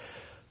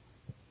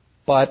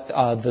 But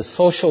the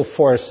social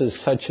forces,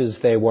 such as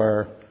they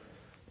were,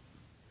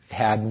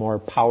 had more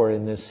power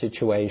in this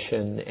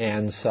situation,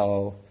 and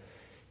so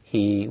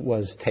he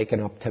was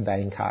taken up to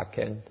Bangkok.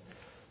 And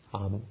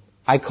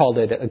I called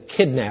it a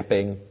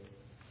kidnapping,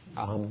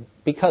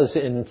 because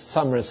in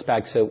some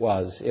respects it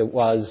was. It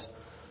was,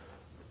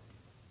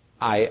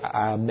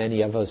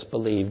 many of us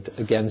believed,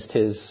 against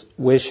his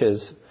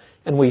wishes.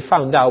 And we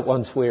found out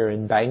once we were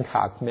in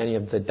Bangkok, many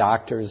of the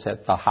doctors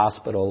at the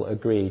hospital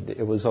agreed.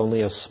 It was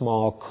only a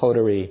small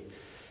coterie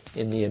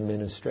in the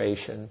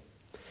administration.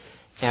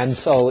 And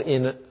so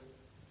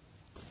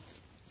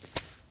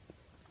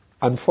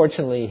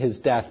unfortunately, his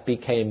death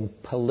became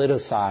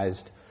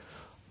politicized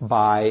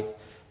by,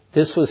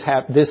 this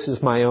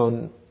is my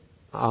own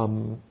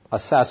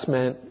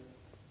assessment,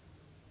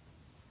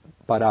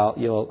 but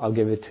I'll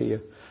give it to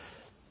you.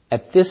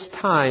 At this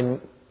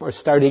time, or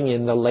starting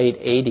in the late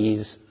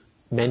 80s,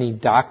 many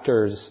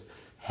doctors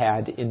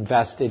had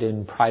invested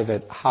in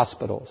private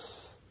hospitals.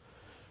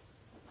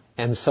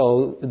 And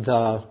so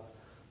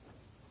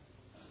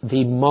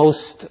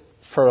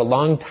for a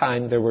long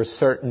time, there were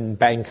certain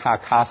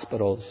Bangkok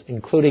hospitals,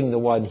 including the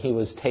one he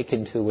was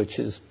taken to, which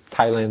is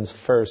Thailand's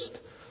first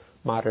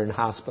modern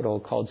hospital,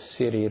 called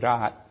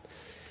Sirirat.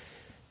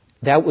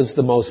 That was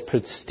the most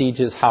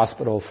prestigious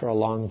hospital for a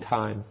long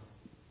time.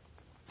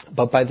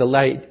 But by the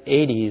late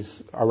 80s,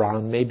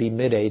 around maybe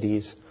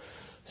mid-80s,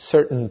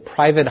 certain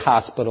private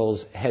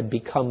hospitals had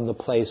become the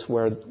place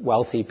where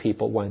wealthy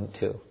people went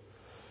to.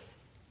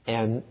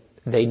 And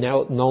they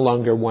no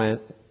longer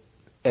went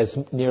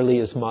nearly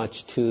as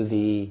much to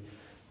the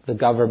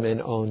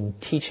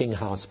government-owned teaching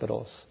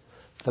hospitals.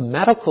 The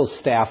medical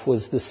staff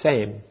was the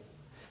same,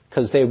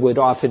 because they would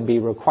often be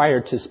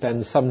required to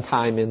spend some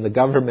time in the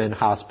government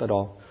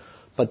hospital,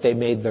 but they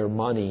made their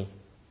money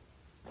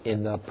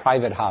in the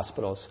private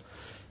hospitals.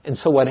 And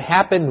so what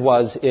happened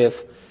was,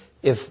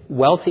 if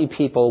wealthy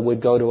people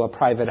would go to a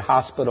private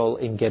hospital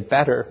and get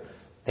better,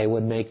 they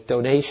would make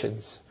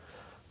donations.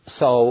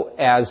 So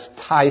as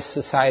Thai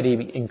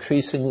society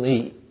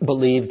increasingly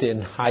believed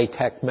in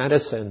high-tech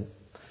medicine,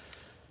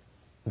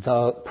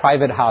 the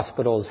private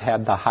hospitals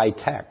had the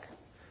high-tech,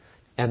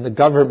 and the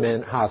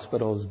government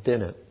hospitals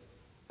didn't.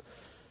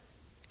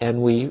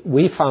 And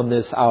we found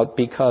this out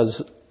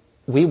because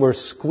we were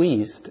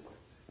squeezed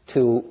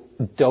to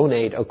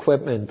donate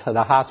equipment to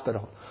the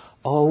hospital.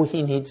 Oh,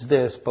 he needs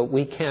this, but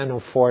we can't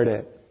afford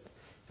it.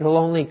 It'll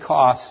only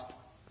cost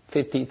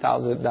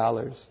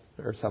 $50,000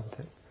 or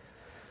something.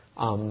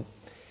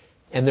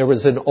 And there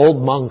was an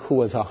old monk who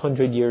was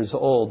 100 years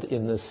old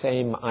in the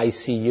same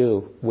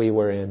ICU we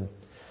were in.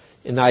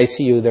 In the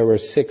ICU, there were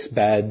 6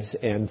 beds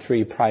and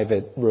 3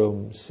 private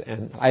rooms.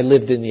 And I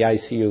lived in the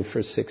ICU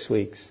for 6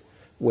 weeks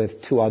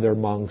with 2 other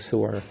monks who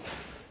were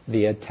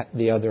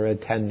the other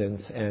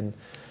attendants. And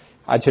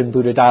Ajahn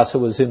Buddhadasa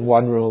was in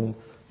one room.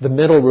 The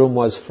middle room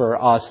was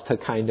for us to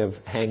kind of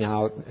hang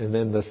out. And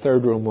then the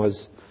third room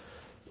was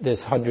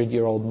this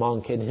 100-year-old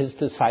monk. And his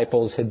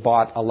disciples had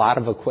bought a lot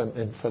of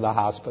equipment for the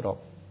hospital.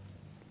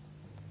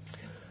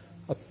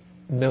 1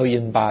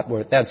 million baht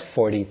worth, that's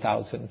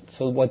 40,000.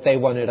 So what they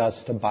wanted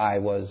us to buy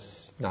was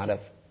not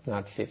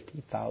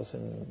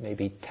 50,000,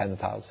 maybe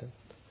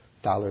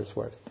 $10,000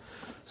 worth.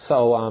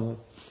 So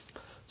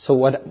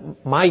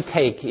what my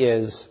take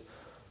is,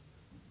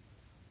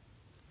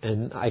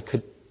 and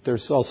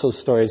there's also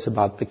stories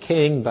about the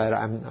king, but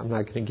I'm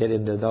not going to get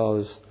into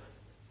those.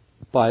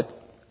 But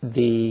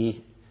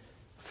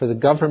for the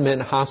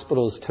government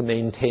hospitals to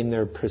maintain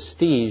their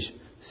prestige,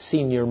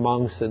 senior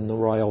monks in the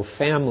royal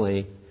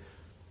family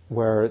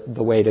were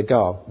the way to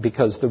go,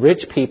 because the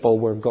rich people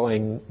were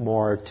going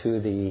more to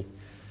the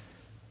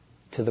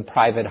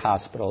private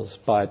hospitals,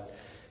 but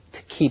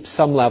to keep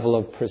some level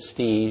of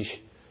prestige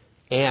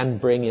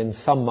and bring in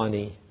some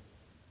money,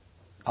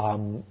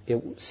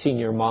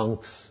 Senior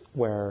monks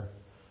were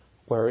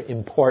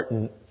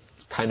important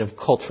kind of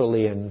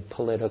culturally and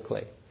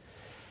politically.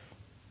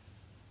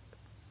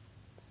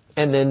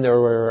 And then there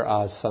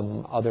were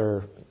some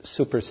other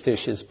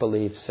superstitious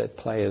beliefs at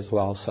play as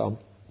well. So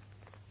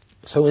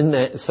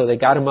they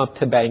got him up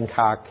to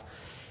Bangkok,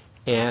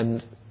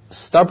 and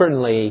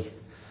stubbornly,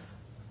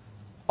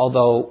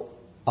 although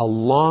a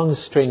long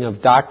string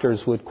of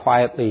doctors would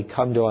quietly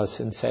come to us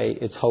and say,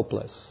 it's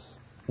hopeless.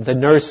 The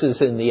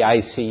nurses in the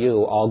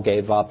ICU all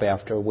gave up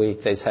after a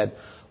week. They said,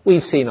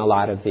 we've seen a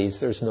lot of these.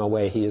 There's no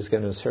way he is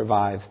going to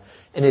survive.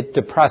 And it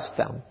depressed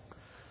them.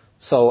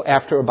 So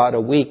after about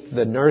a week,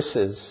 the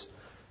nurses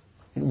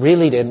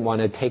really didn't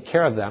want to take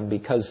care of them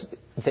because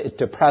it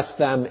depressed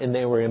them and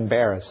they were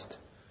embarrassed.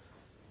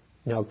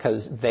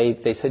 Because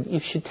they said, you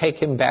should take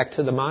him back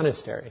to the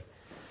monastery.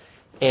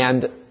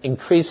 And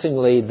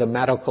increasingly, the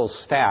medical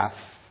staff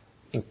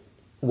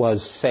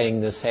was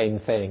saying the same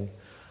thing.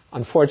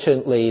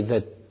 Unfortunately,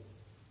 the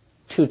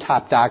two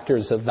top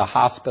doctors of the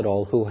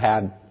hospital who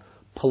had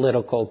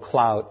political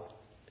clout,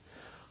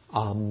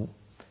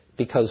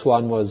 because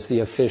one was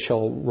the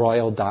official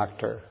royal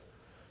doctor,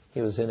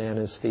 he was an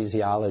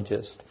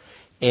anesthesiologist,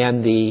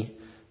 and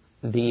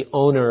the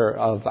owner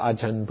of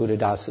Ajahn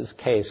Buddhadasa's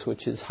case,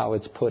 which is how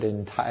it's put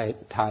in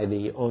Thai,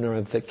 the owner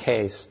of the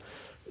case,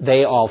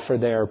 they all, for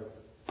their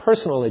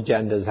personal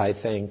agendas, I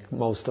think,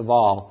 most of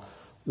all,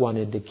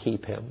 wanted to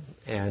keep him.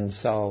 And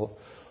so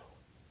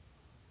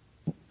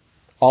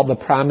all the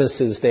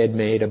promises they had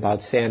made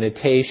about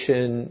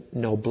sanitation,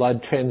 no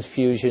blood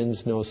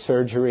transfusions, no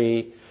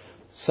surgery,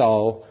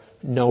 so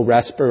no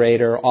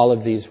respirator, all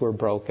of these were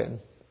broken.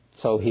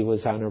 So he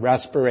was on a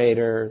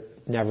respirator,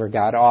 never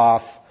got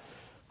off.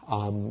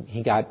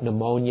 He got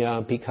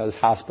pneumonia because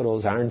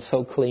hospitals aren't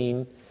so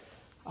clean.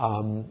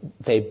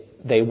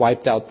 They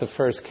wiped out the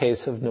first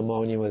case of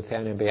pneumonia with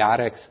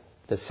antibiotics.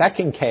 The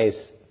second case,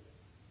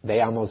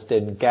 they almost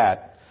didn't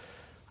get.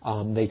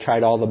 They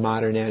tried all the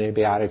modern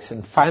antibiotics,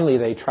 and finally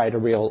they tried a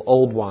real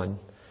old one.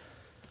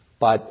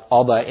 But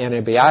all the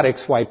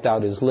antibiotics wiped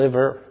out his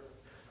liver,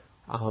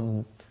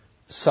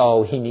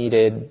 so he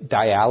needed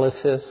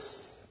dialysis.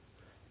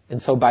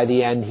 And so by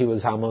the end, he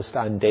was almost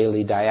on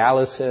daily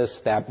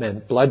dialysis. That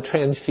meant blood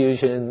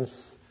transfusions.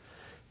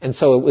 And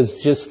so it was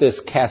just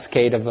this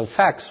cascade of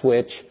effects,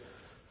 which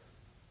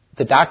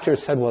the doctor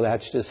said, well,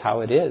 that's just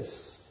how it is.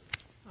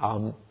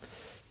 And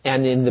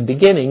in the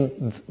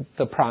beginning,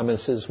 the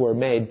promises were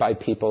made by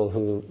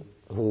people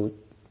who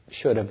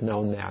should have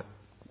known that,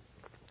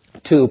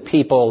 to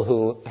people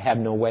who had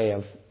no way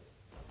of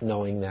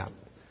knowing that.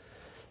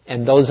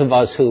 And those of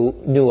us who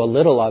knew a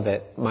little of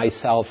it,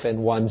 myself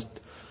and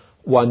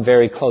one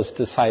very close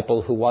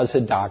disciple who was a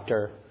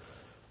doctor,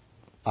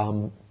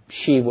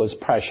 she was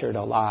pressured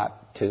a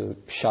lot to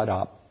shut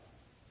up.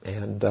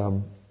 And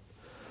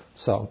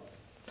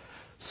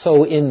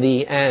so in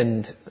the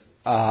end,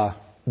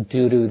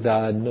 due to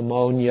the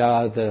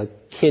pneumonia, the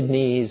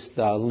kidneys,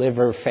 the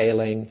liver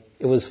failing,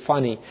 it was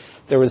funny.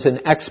 There was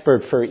an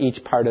expert for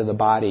each part of the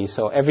body.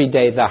 So every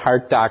day the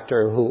heart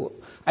doctor, who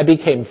I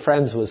became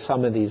friends with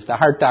some of these, the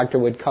heart doctor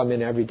would come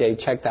in every day,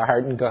 check the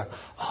heart and go,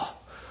 oh,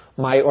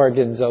 my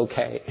organ's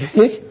okay.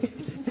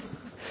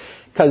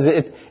 Because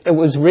it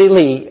was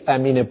really,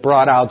 it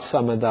brought out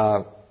some of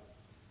the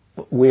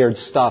weird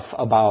stuff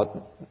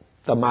about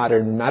the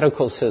modern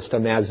medical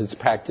system as it's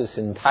practiced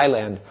in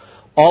Thailand.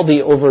 All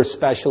the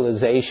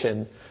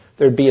over-specialization,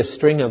 there'd be a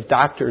string of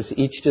doctors,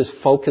 each just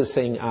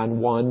focusing on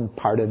one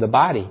part of the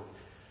body.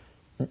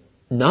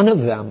 None of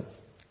them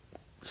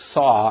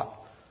saw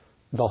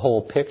the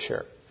whole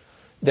picture.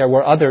 There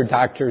were other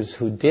doctors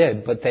who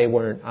did, but they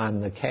weren't on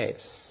the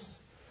case.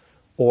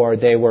 Or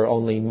they were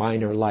only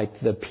minor, like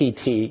the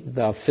PT,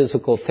 the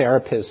physical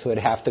therapist, would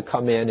have to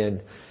come in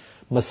and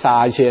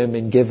massage him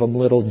and give him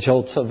little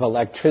jolts of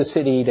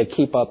electricity to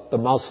keep up the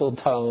muscle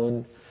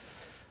tone.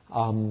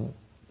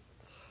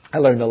 I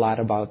learned a lot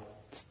about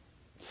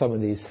some of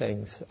these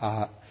things.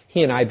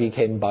 He and I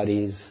became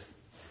buddies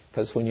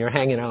because when you're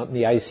hanging out in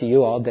the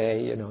ICU all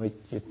day,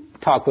 you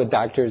talk with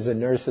doctors and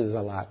nurses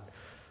a lot.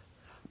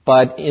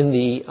 But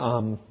it's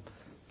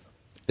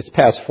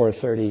past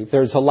 4:30.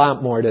 There's a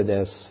lot more to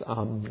this.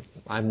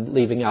 I'm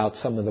leaving out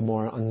some of the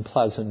more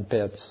unpleasant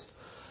bits.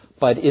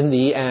 But in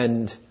the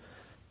end,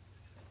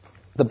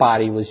 the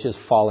body was just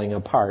falling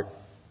apart.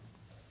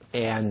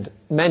 And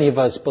many of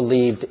us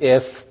believed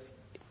if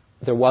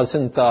there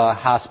wasn't the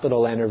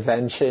hospital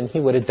intervention, he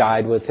would have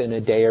died within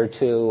a day or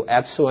two.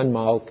 At Suan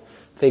Mokkh,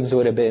 things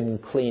would have been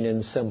clean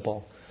and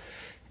simple.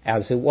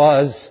 As it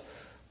was,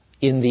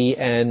 in the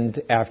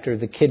end, after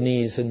the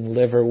kidneys and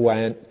liver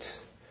went,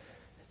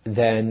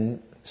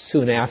 then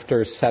soon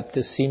after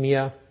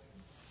septicemia,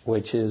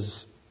 which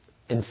is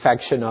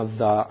infection of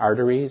the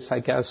arteries,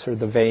 I guess, or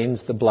the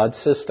veins, the blood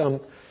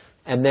system.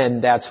 And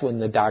then that's when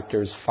the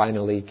doctors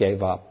finally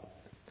gave up.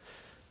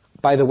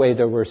 By the way,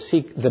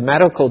 the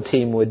medical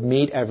team would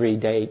meet every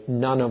day.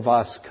 None of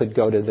us could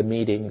go to the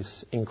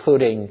meetings,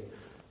 including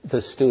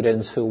the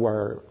students who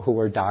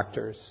were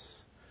doctors.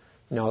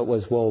 It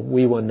was, well,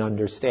 we wouldn't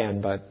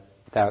understand, but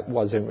That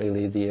wasn't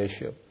really the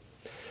issue.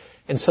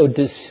 And so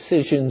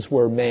decisions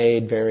were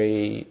made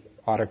very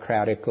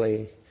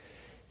autocratically,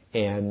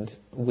 and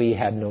we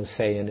had no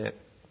say in it.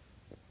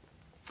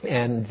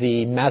 And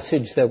the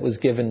message that was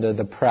given to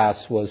the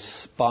press was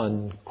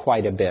spun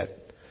quite a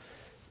bit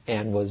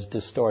and was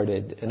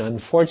distorted. And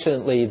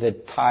unfortunately, the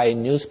Thai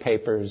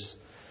newspapers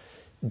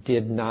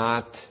did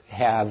not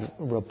have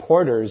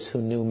reporters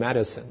who knew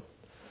medicine.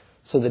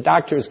 So the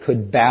doctors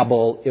could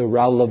babble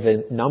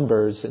irrelevant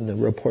numbers, and the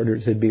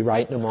reporters would be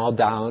writing them all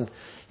down,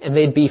 and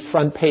they'd be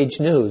front page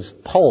news,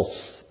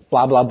 pulse,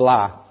 blah, blah,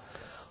 blah.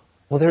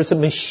 Well, there's a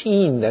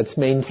machine that's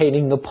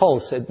maintaining the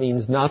pulse. It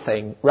means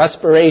nothing.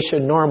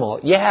 Respiration normal.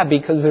 Yeah,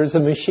 because there's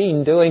a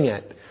machine doing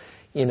it.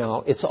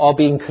 It's all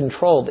being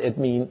controlled. It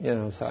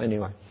means, so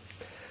anyway.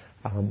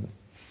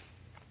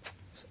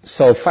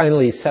 So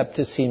finally,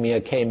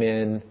 septicemia came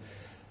in.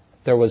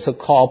 There was a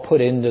call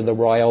put into the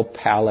royal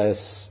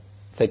palace.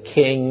 The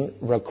king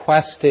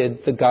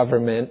requested the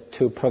government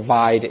to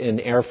provide an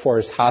Air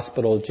Force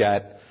hospital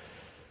jet,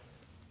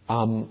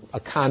 a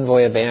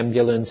convoy of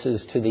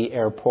ambulances to the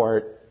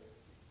airport,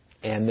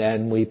 and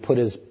then we put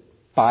his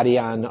body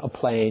on a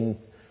plane,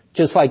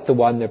 just like the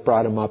one that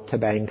brought him up to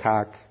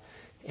Bangkok.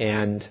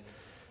 And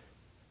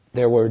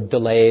there were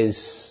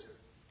delays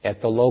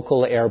at the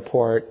local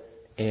airport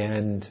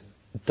and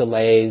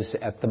delays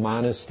at the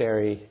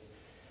monastery.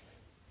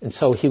 And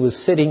so he was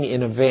sitting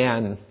in a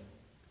van,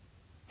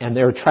 and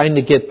they were trying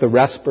to get the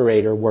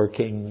respirator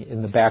working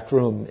in the back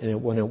room, and it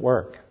wouldn't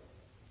work.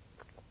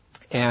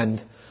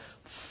 And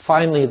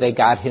finally they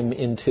got him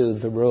into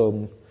the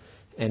room,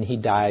 and he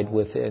died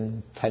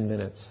within 10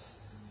 minutes.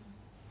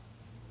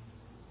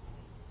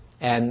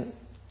 And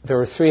there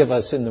were 3 of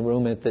us in the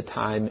room at the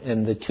time,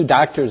 and the 2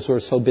 doctors were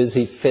so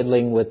busy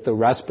fiddling with the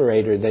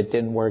respirator that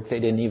didn't work, they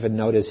didn't even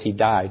notice he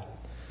died.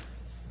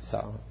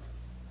 So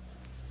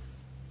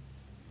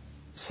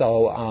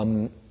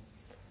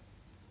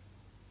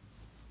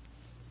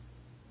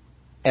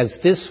as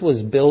this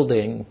was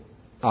building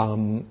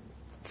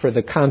for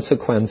the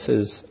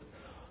consequences,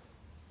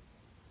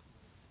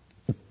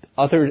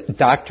 other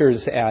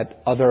doctors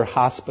at other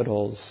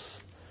hospitals,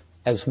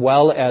 as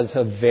well as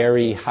a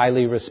very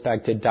highly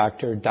respected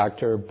doctor,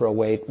 Dr.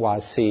 Browait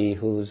Wasi,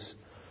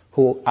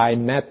 who I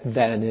met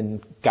then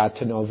and got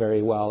to know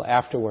very well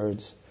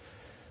afterwards,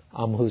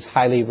 who's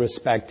highly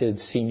respected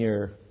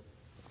senior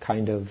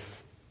kind of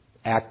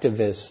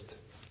activist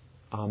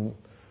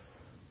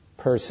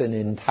person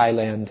in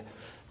Thailand.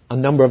 A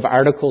number of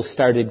articles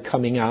started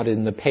coming out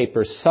in the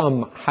paper,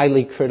 some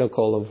highly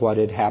critical of what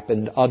had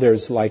happened,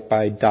 others, like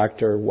by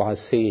Dr.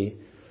 Wasi,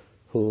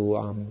 who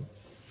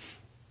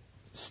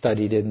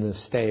studied in the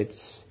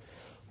States,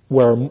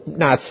 were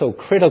not so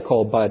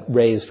critical but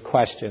raised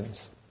questions.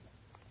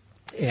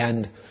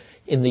 And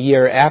in the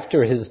year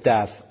after his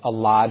death, a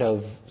lot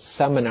of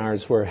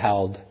seminars were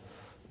held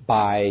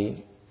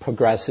by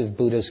progressive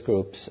Buddhist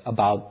groups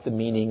about the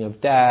meaning of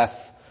death,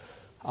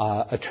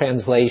 a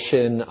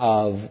translation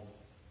of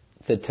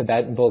the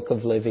Tibetan Book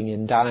of Living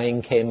and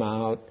Dying came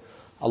out.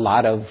 A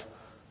lot of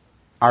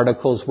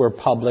articles were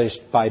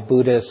published by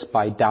Buddhists,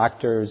 by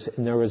doctors,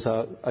 and there was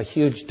a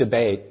huge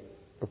debate,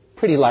 a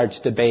pretty large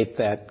debate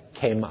that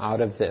came out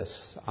of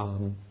this.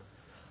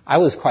 I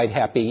was quite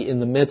happy.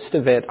 In the midst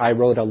of it, I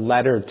wrote a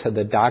letter to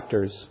the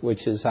doctors,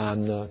 which is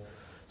on the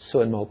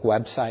Suanmok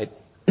website,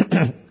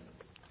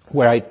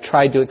 where I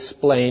tried to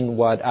explain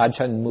what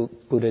Ajahn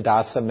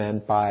Buddhadasa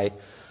meant by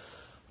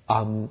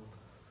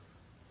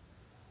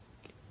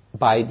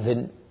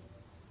the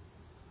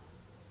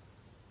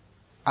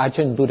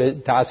Ajahn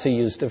Buddhadasa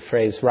used the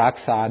phrase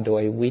raksa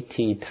doi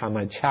viti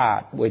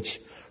tamachat, which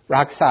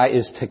raksa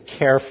is to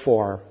care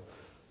for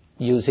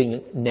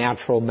using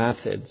natural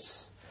methods.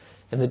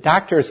 And the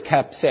doctors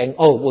kept saying,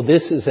 oh, well,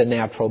 this is a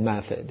natural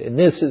method, and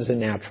this is a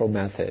natural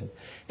method.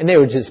 And they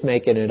were just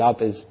making it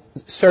up as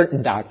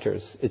certain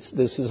doctors.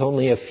 This is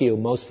only a few.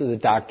 Most of the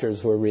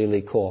doctors were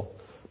really cool.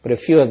 But a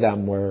few of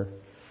them were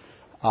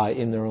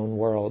in their own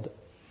world.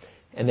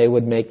 And they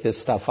would make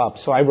this stuff up.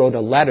 So I wrote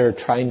a letter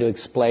trying to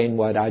explain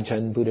what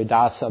Ajahn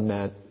Buddhadasa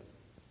meant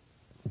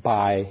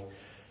by,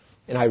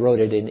 and I wrote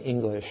it in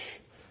English,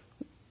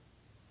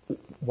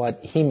 what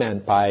he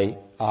meant by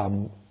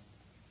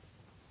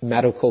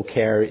medical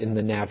care in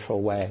the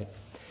natural way.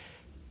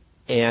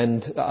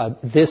 And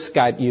this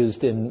got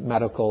used in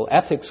medical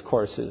ethics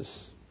courses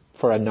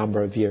for a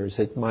number of years.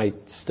 It might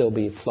still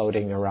be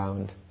floating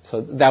around.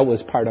 So that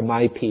was part of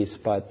my piece,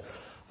 but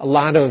a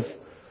lot of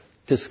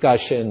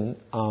discussion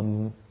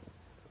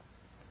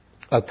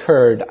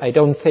occurred. I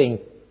don't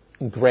think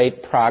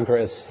great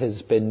progress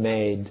has been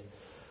made,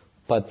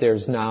 but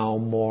there's now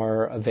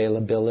more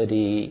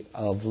availability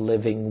of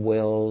living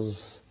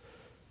wills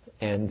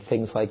and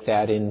things like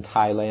that in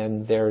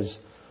Thailand.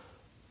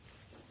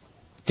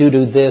 Due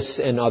to this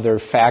and other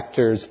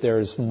factors,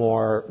 there's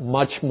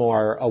much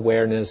more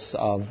awareness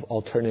of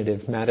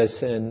alternative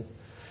medicine.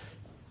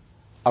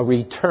 A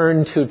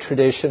return to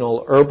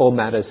traditional herbal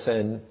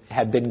medicine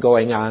had been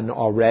going on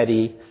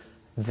already.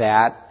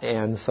 That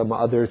and some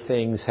other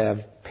things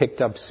have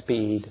picked up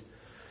speed.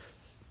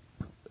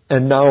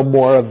 And now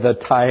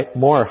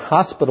more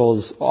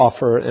hospitals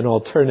offer an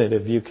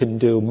alternative. You can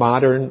do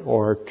modern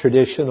or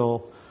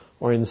traditional,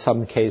 or in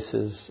some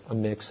cases, a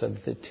mix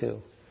of the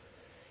two.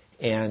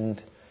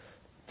 And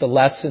the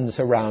lessons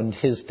around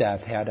his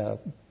death had a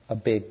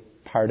big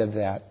part of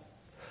that.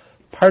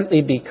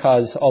 Partly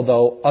because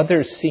although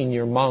other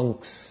senior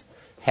monks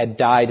had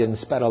died and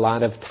spent a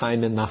lot of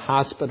time in the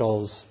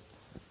hospitals,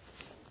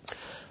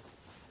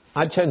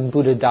 Ajahn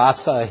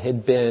Buddhadasa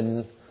had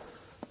been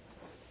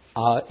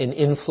an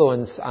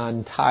influence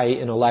on Thai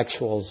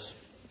intellectuals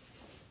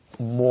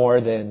more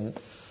than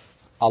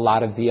a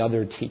lot of the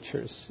other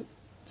teachers.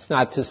 It's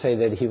not to say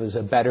that he was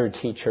a better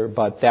teacher,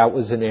 but that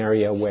was an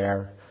area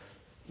where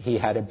he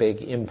had a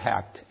big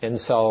impact. And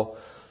so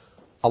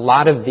a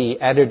lot of the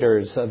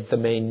editors of the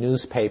main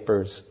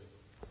newspapers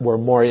were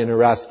more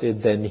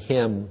interested than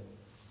him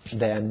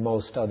than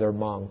most other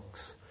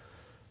monks.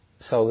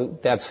 So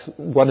that's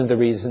one of the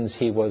reasons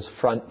he was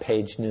front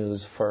page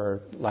news for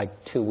like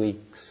 2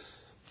 weeks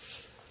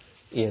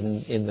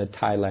in the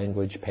Thai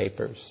language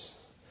papers.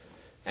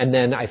 And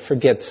then I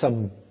forget,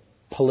 some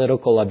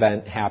political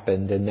event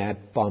happened and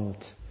that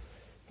bumped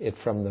it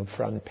from the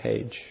front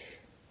page.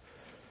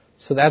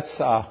 So that's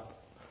a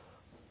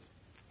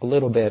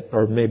little bit,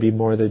 or maybe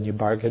more than you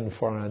bargained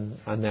for on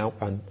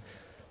that one.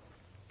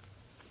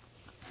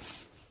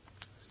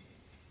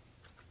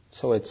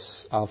 So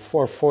it's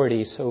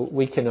 4:40, so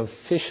we can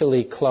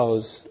officially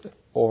close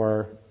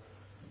or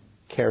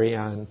carry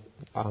on,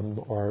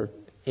 or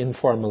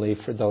informally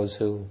for those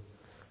who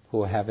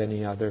have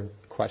any other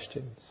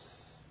questions.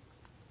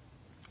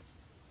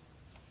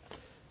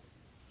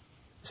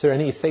 Is there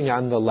anything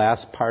on the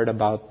last part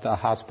about the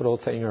hospital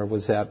thing, or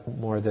was that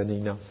more than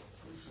enough?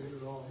 We've seen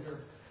it all here.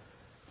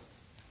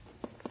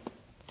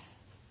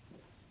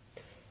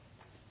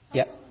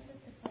 Yeah.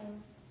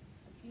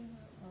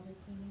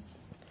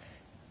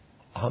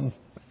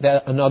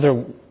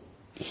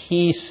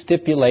 He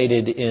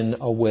stipulated in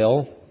a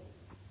will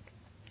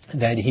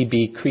that he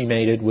be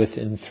cremated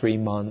within 3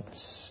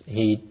 months.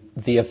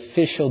 The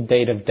official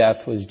date of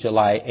death was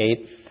July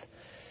 8th,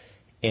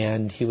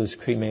 and he was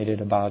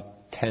cremated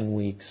about 10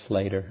 weeks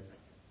later,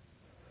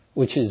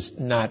 which is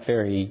not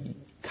very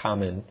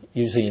common.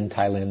 Usually in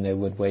Thailand they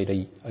would wait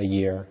a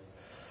year.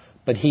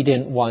 But he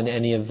didn't want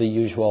any of the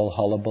usual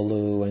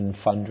hullabaloo and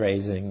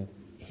fundraising.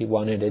 He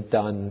wanted it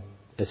done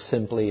as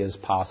simply as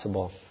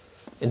possible.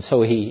 And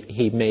so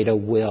he made a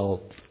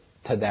will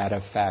to that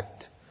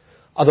effect.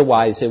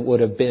 Otherwise, it would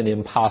have been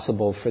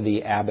impossible for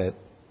the abbot.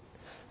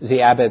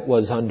 The abbot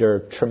was under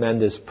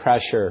tremendous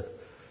pressure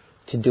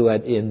to do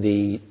it in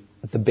the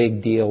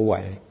big deal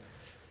way.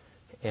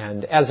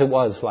 And as it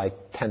was, like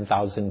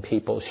 10,000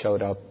 people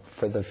showed up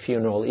for the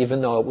funeral,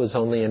 even though it was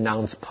only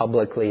announced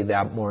publicly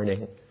that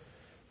morning.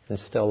 And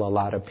still a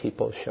lot of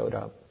people showed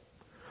up.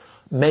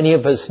 Many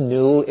of us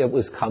knew it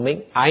was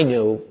coming. I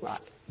knew,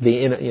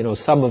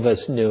 some of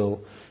us knew,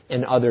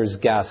 and others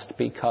guessed,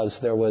 because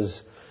there was,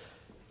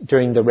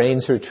 during the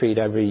Rains Retreat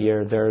every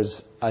year,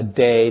 there's a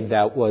day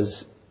that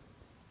was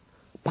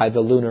by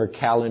the lunar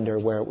calendar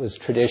where it was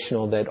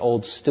traditional that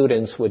old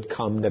students would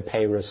come to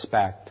pay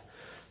respect.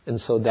 And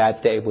so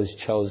that day was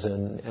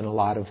chosen, and a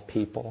lot of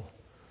people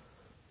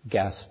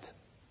guessed.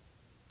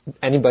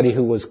 Anybody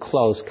who was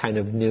close kind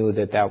of knew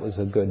that was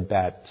a good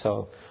bet.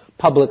 So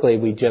publicly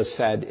we just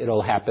said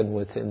it'll happen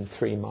within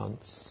 3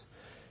 months.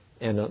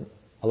 And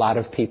a lot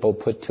of people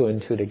put 2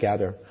 and 2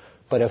 together.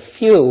 But a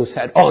few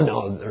said, oh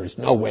no, there's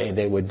no way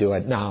they would do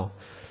it now.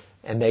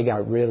 And they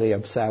got really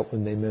upset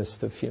when they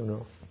missed the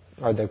funeral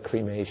or the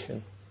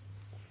cremation.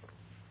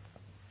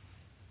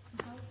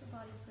 How is the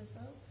body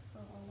preserved for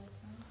all that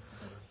time?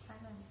 Because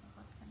Thailand is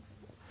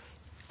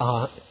a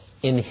hot country.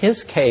 In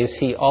his case,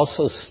 he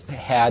also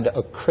had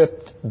a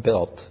crypt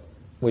built,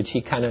 which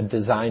he kind of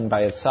designed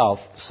by itself.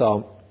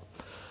 So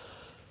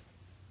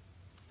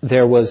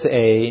there was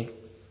a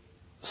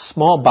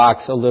small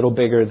box, a little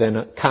bigger than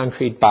a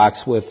concrete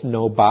box with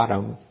no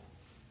bottom,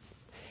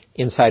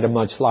 inside a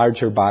much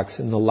larger box.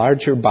 And the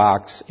larger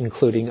box,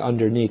 including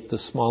underneath the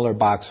smaller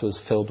box, was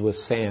filled with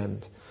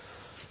sand.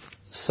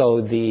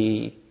 So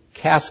the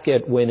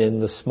casket went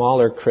in the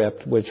smaller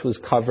crypt, which was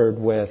covered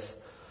with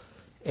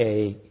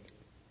a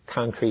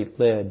concrete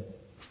lid,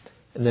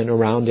 and then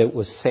around it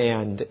was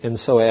sand. And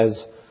so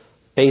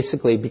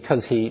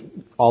because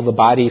all the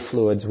body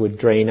fluids would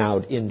drain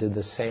out into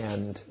the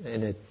sand,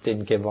 and it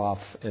didn't give off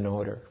an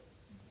odor.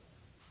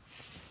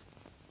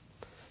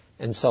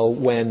 And so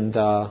when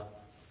the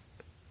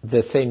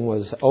thing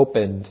was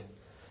opened,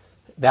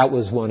 that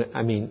was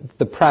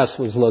the press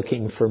was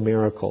looking for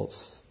miracles.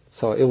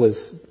 So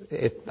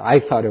I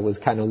thought it was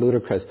kind of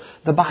ludicrous.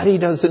 The body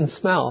doesn't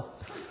smell.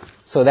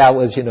 So that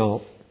was,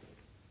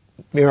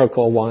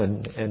 miracle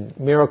 1. And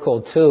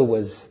miracle 2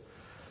 was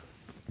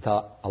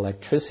the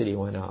electricity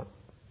went out.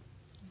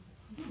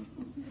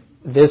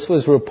 This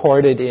was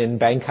reported in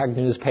Bangkok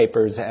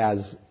newspapers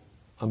as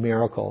a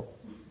miracle.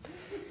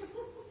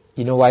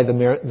 You know why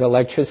the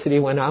electricity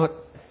went out?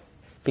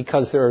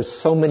 because there are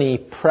so many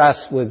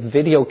press with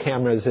video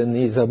cameras and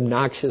these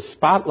obnoxious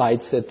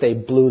spotlights that they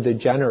blew the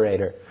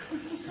generator.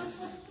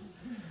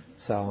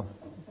 So,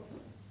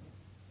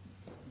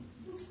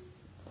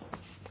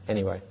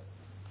 anyway,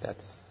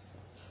 that's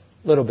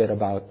a little bit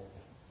about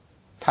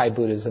Thai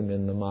Buddhism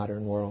in the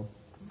modern world.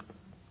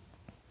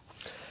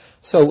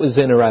 So it was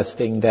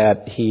interesting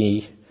that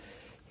he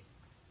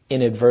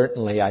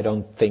inadvertently, I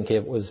don't think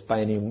it was by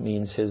any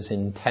means his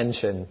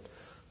intention,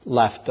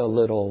 left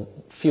a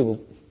few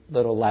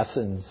little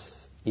lessons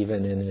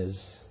even in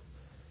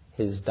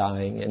his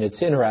dying. And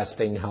it's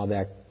interesting how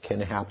that can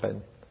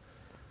happen.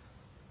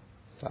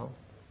 So,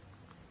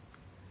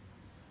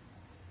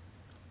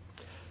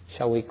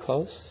 shall we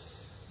close?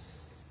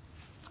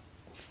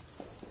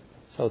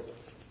 So,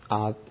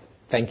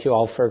 thank you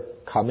all for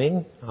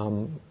coming.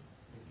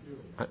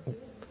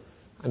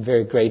 I'm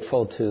very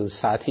grateful to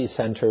Sati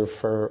Center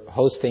for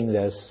hosting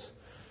this.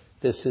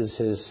 This is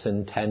his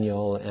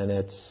centennial, and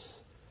it's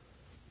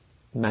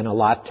meant a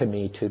lot to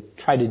me to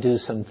try to do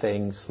some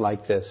things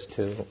like this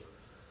to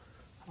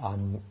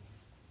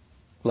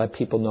let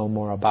people know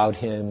more about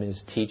him,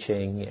 his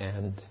teaching,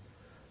 and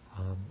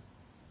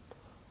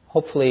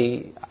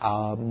hopefully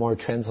more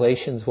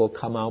translations will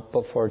come out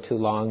before too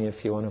long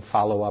if you want to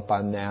follow up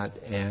on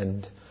that.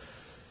 And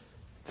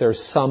there's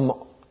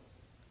some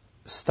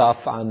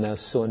stuff on the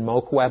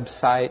Suanmoke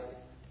website,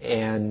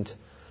 and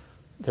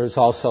there's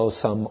also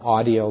some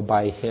audio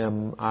by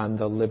him on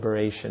the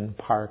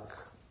liberationpark.org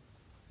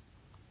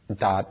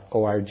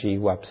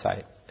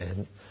website.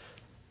 And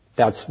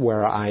that's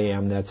where I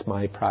am. That's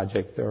my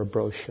project. There are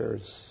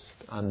brochures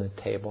on the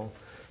table.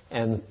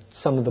 And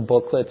some of the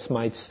booklets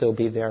might still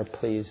be there.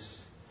 Please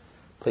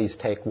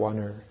take one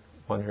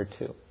or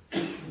two.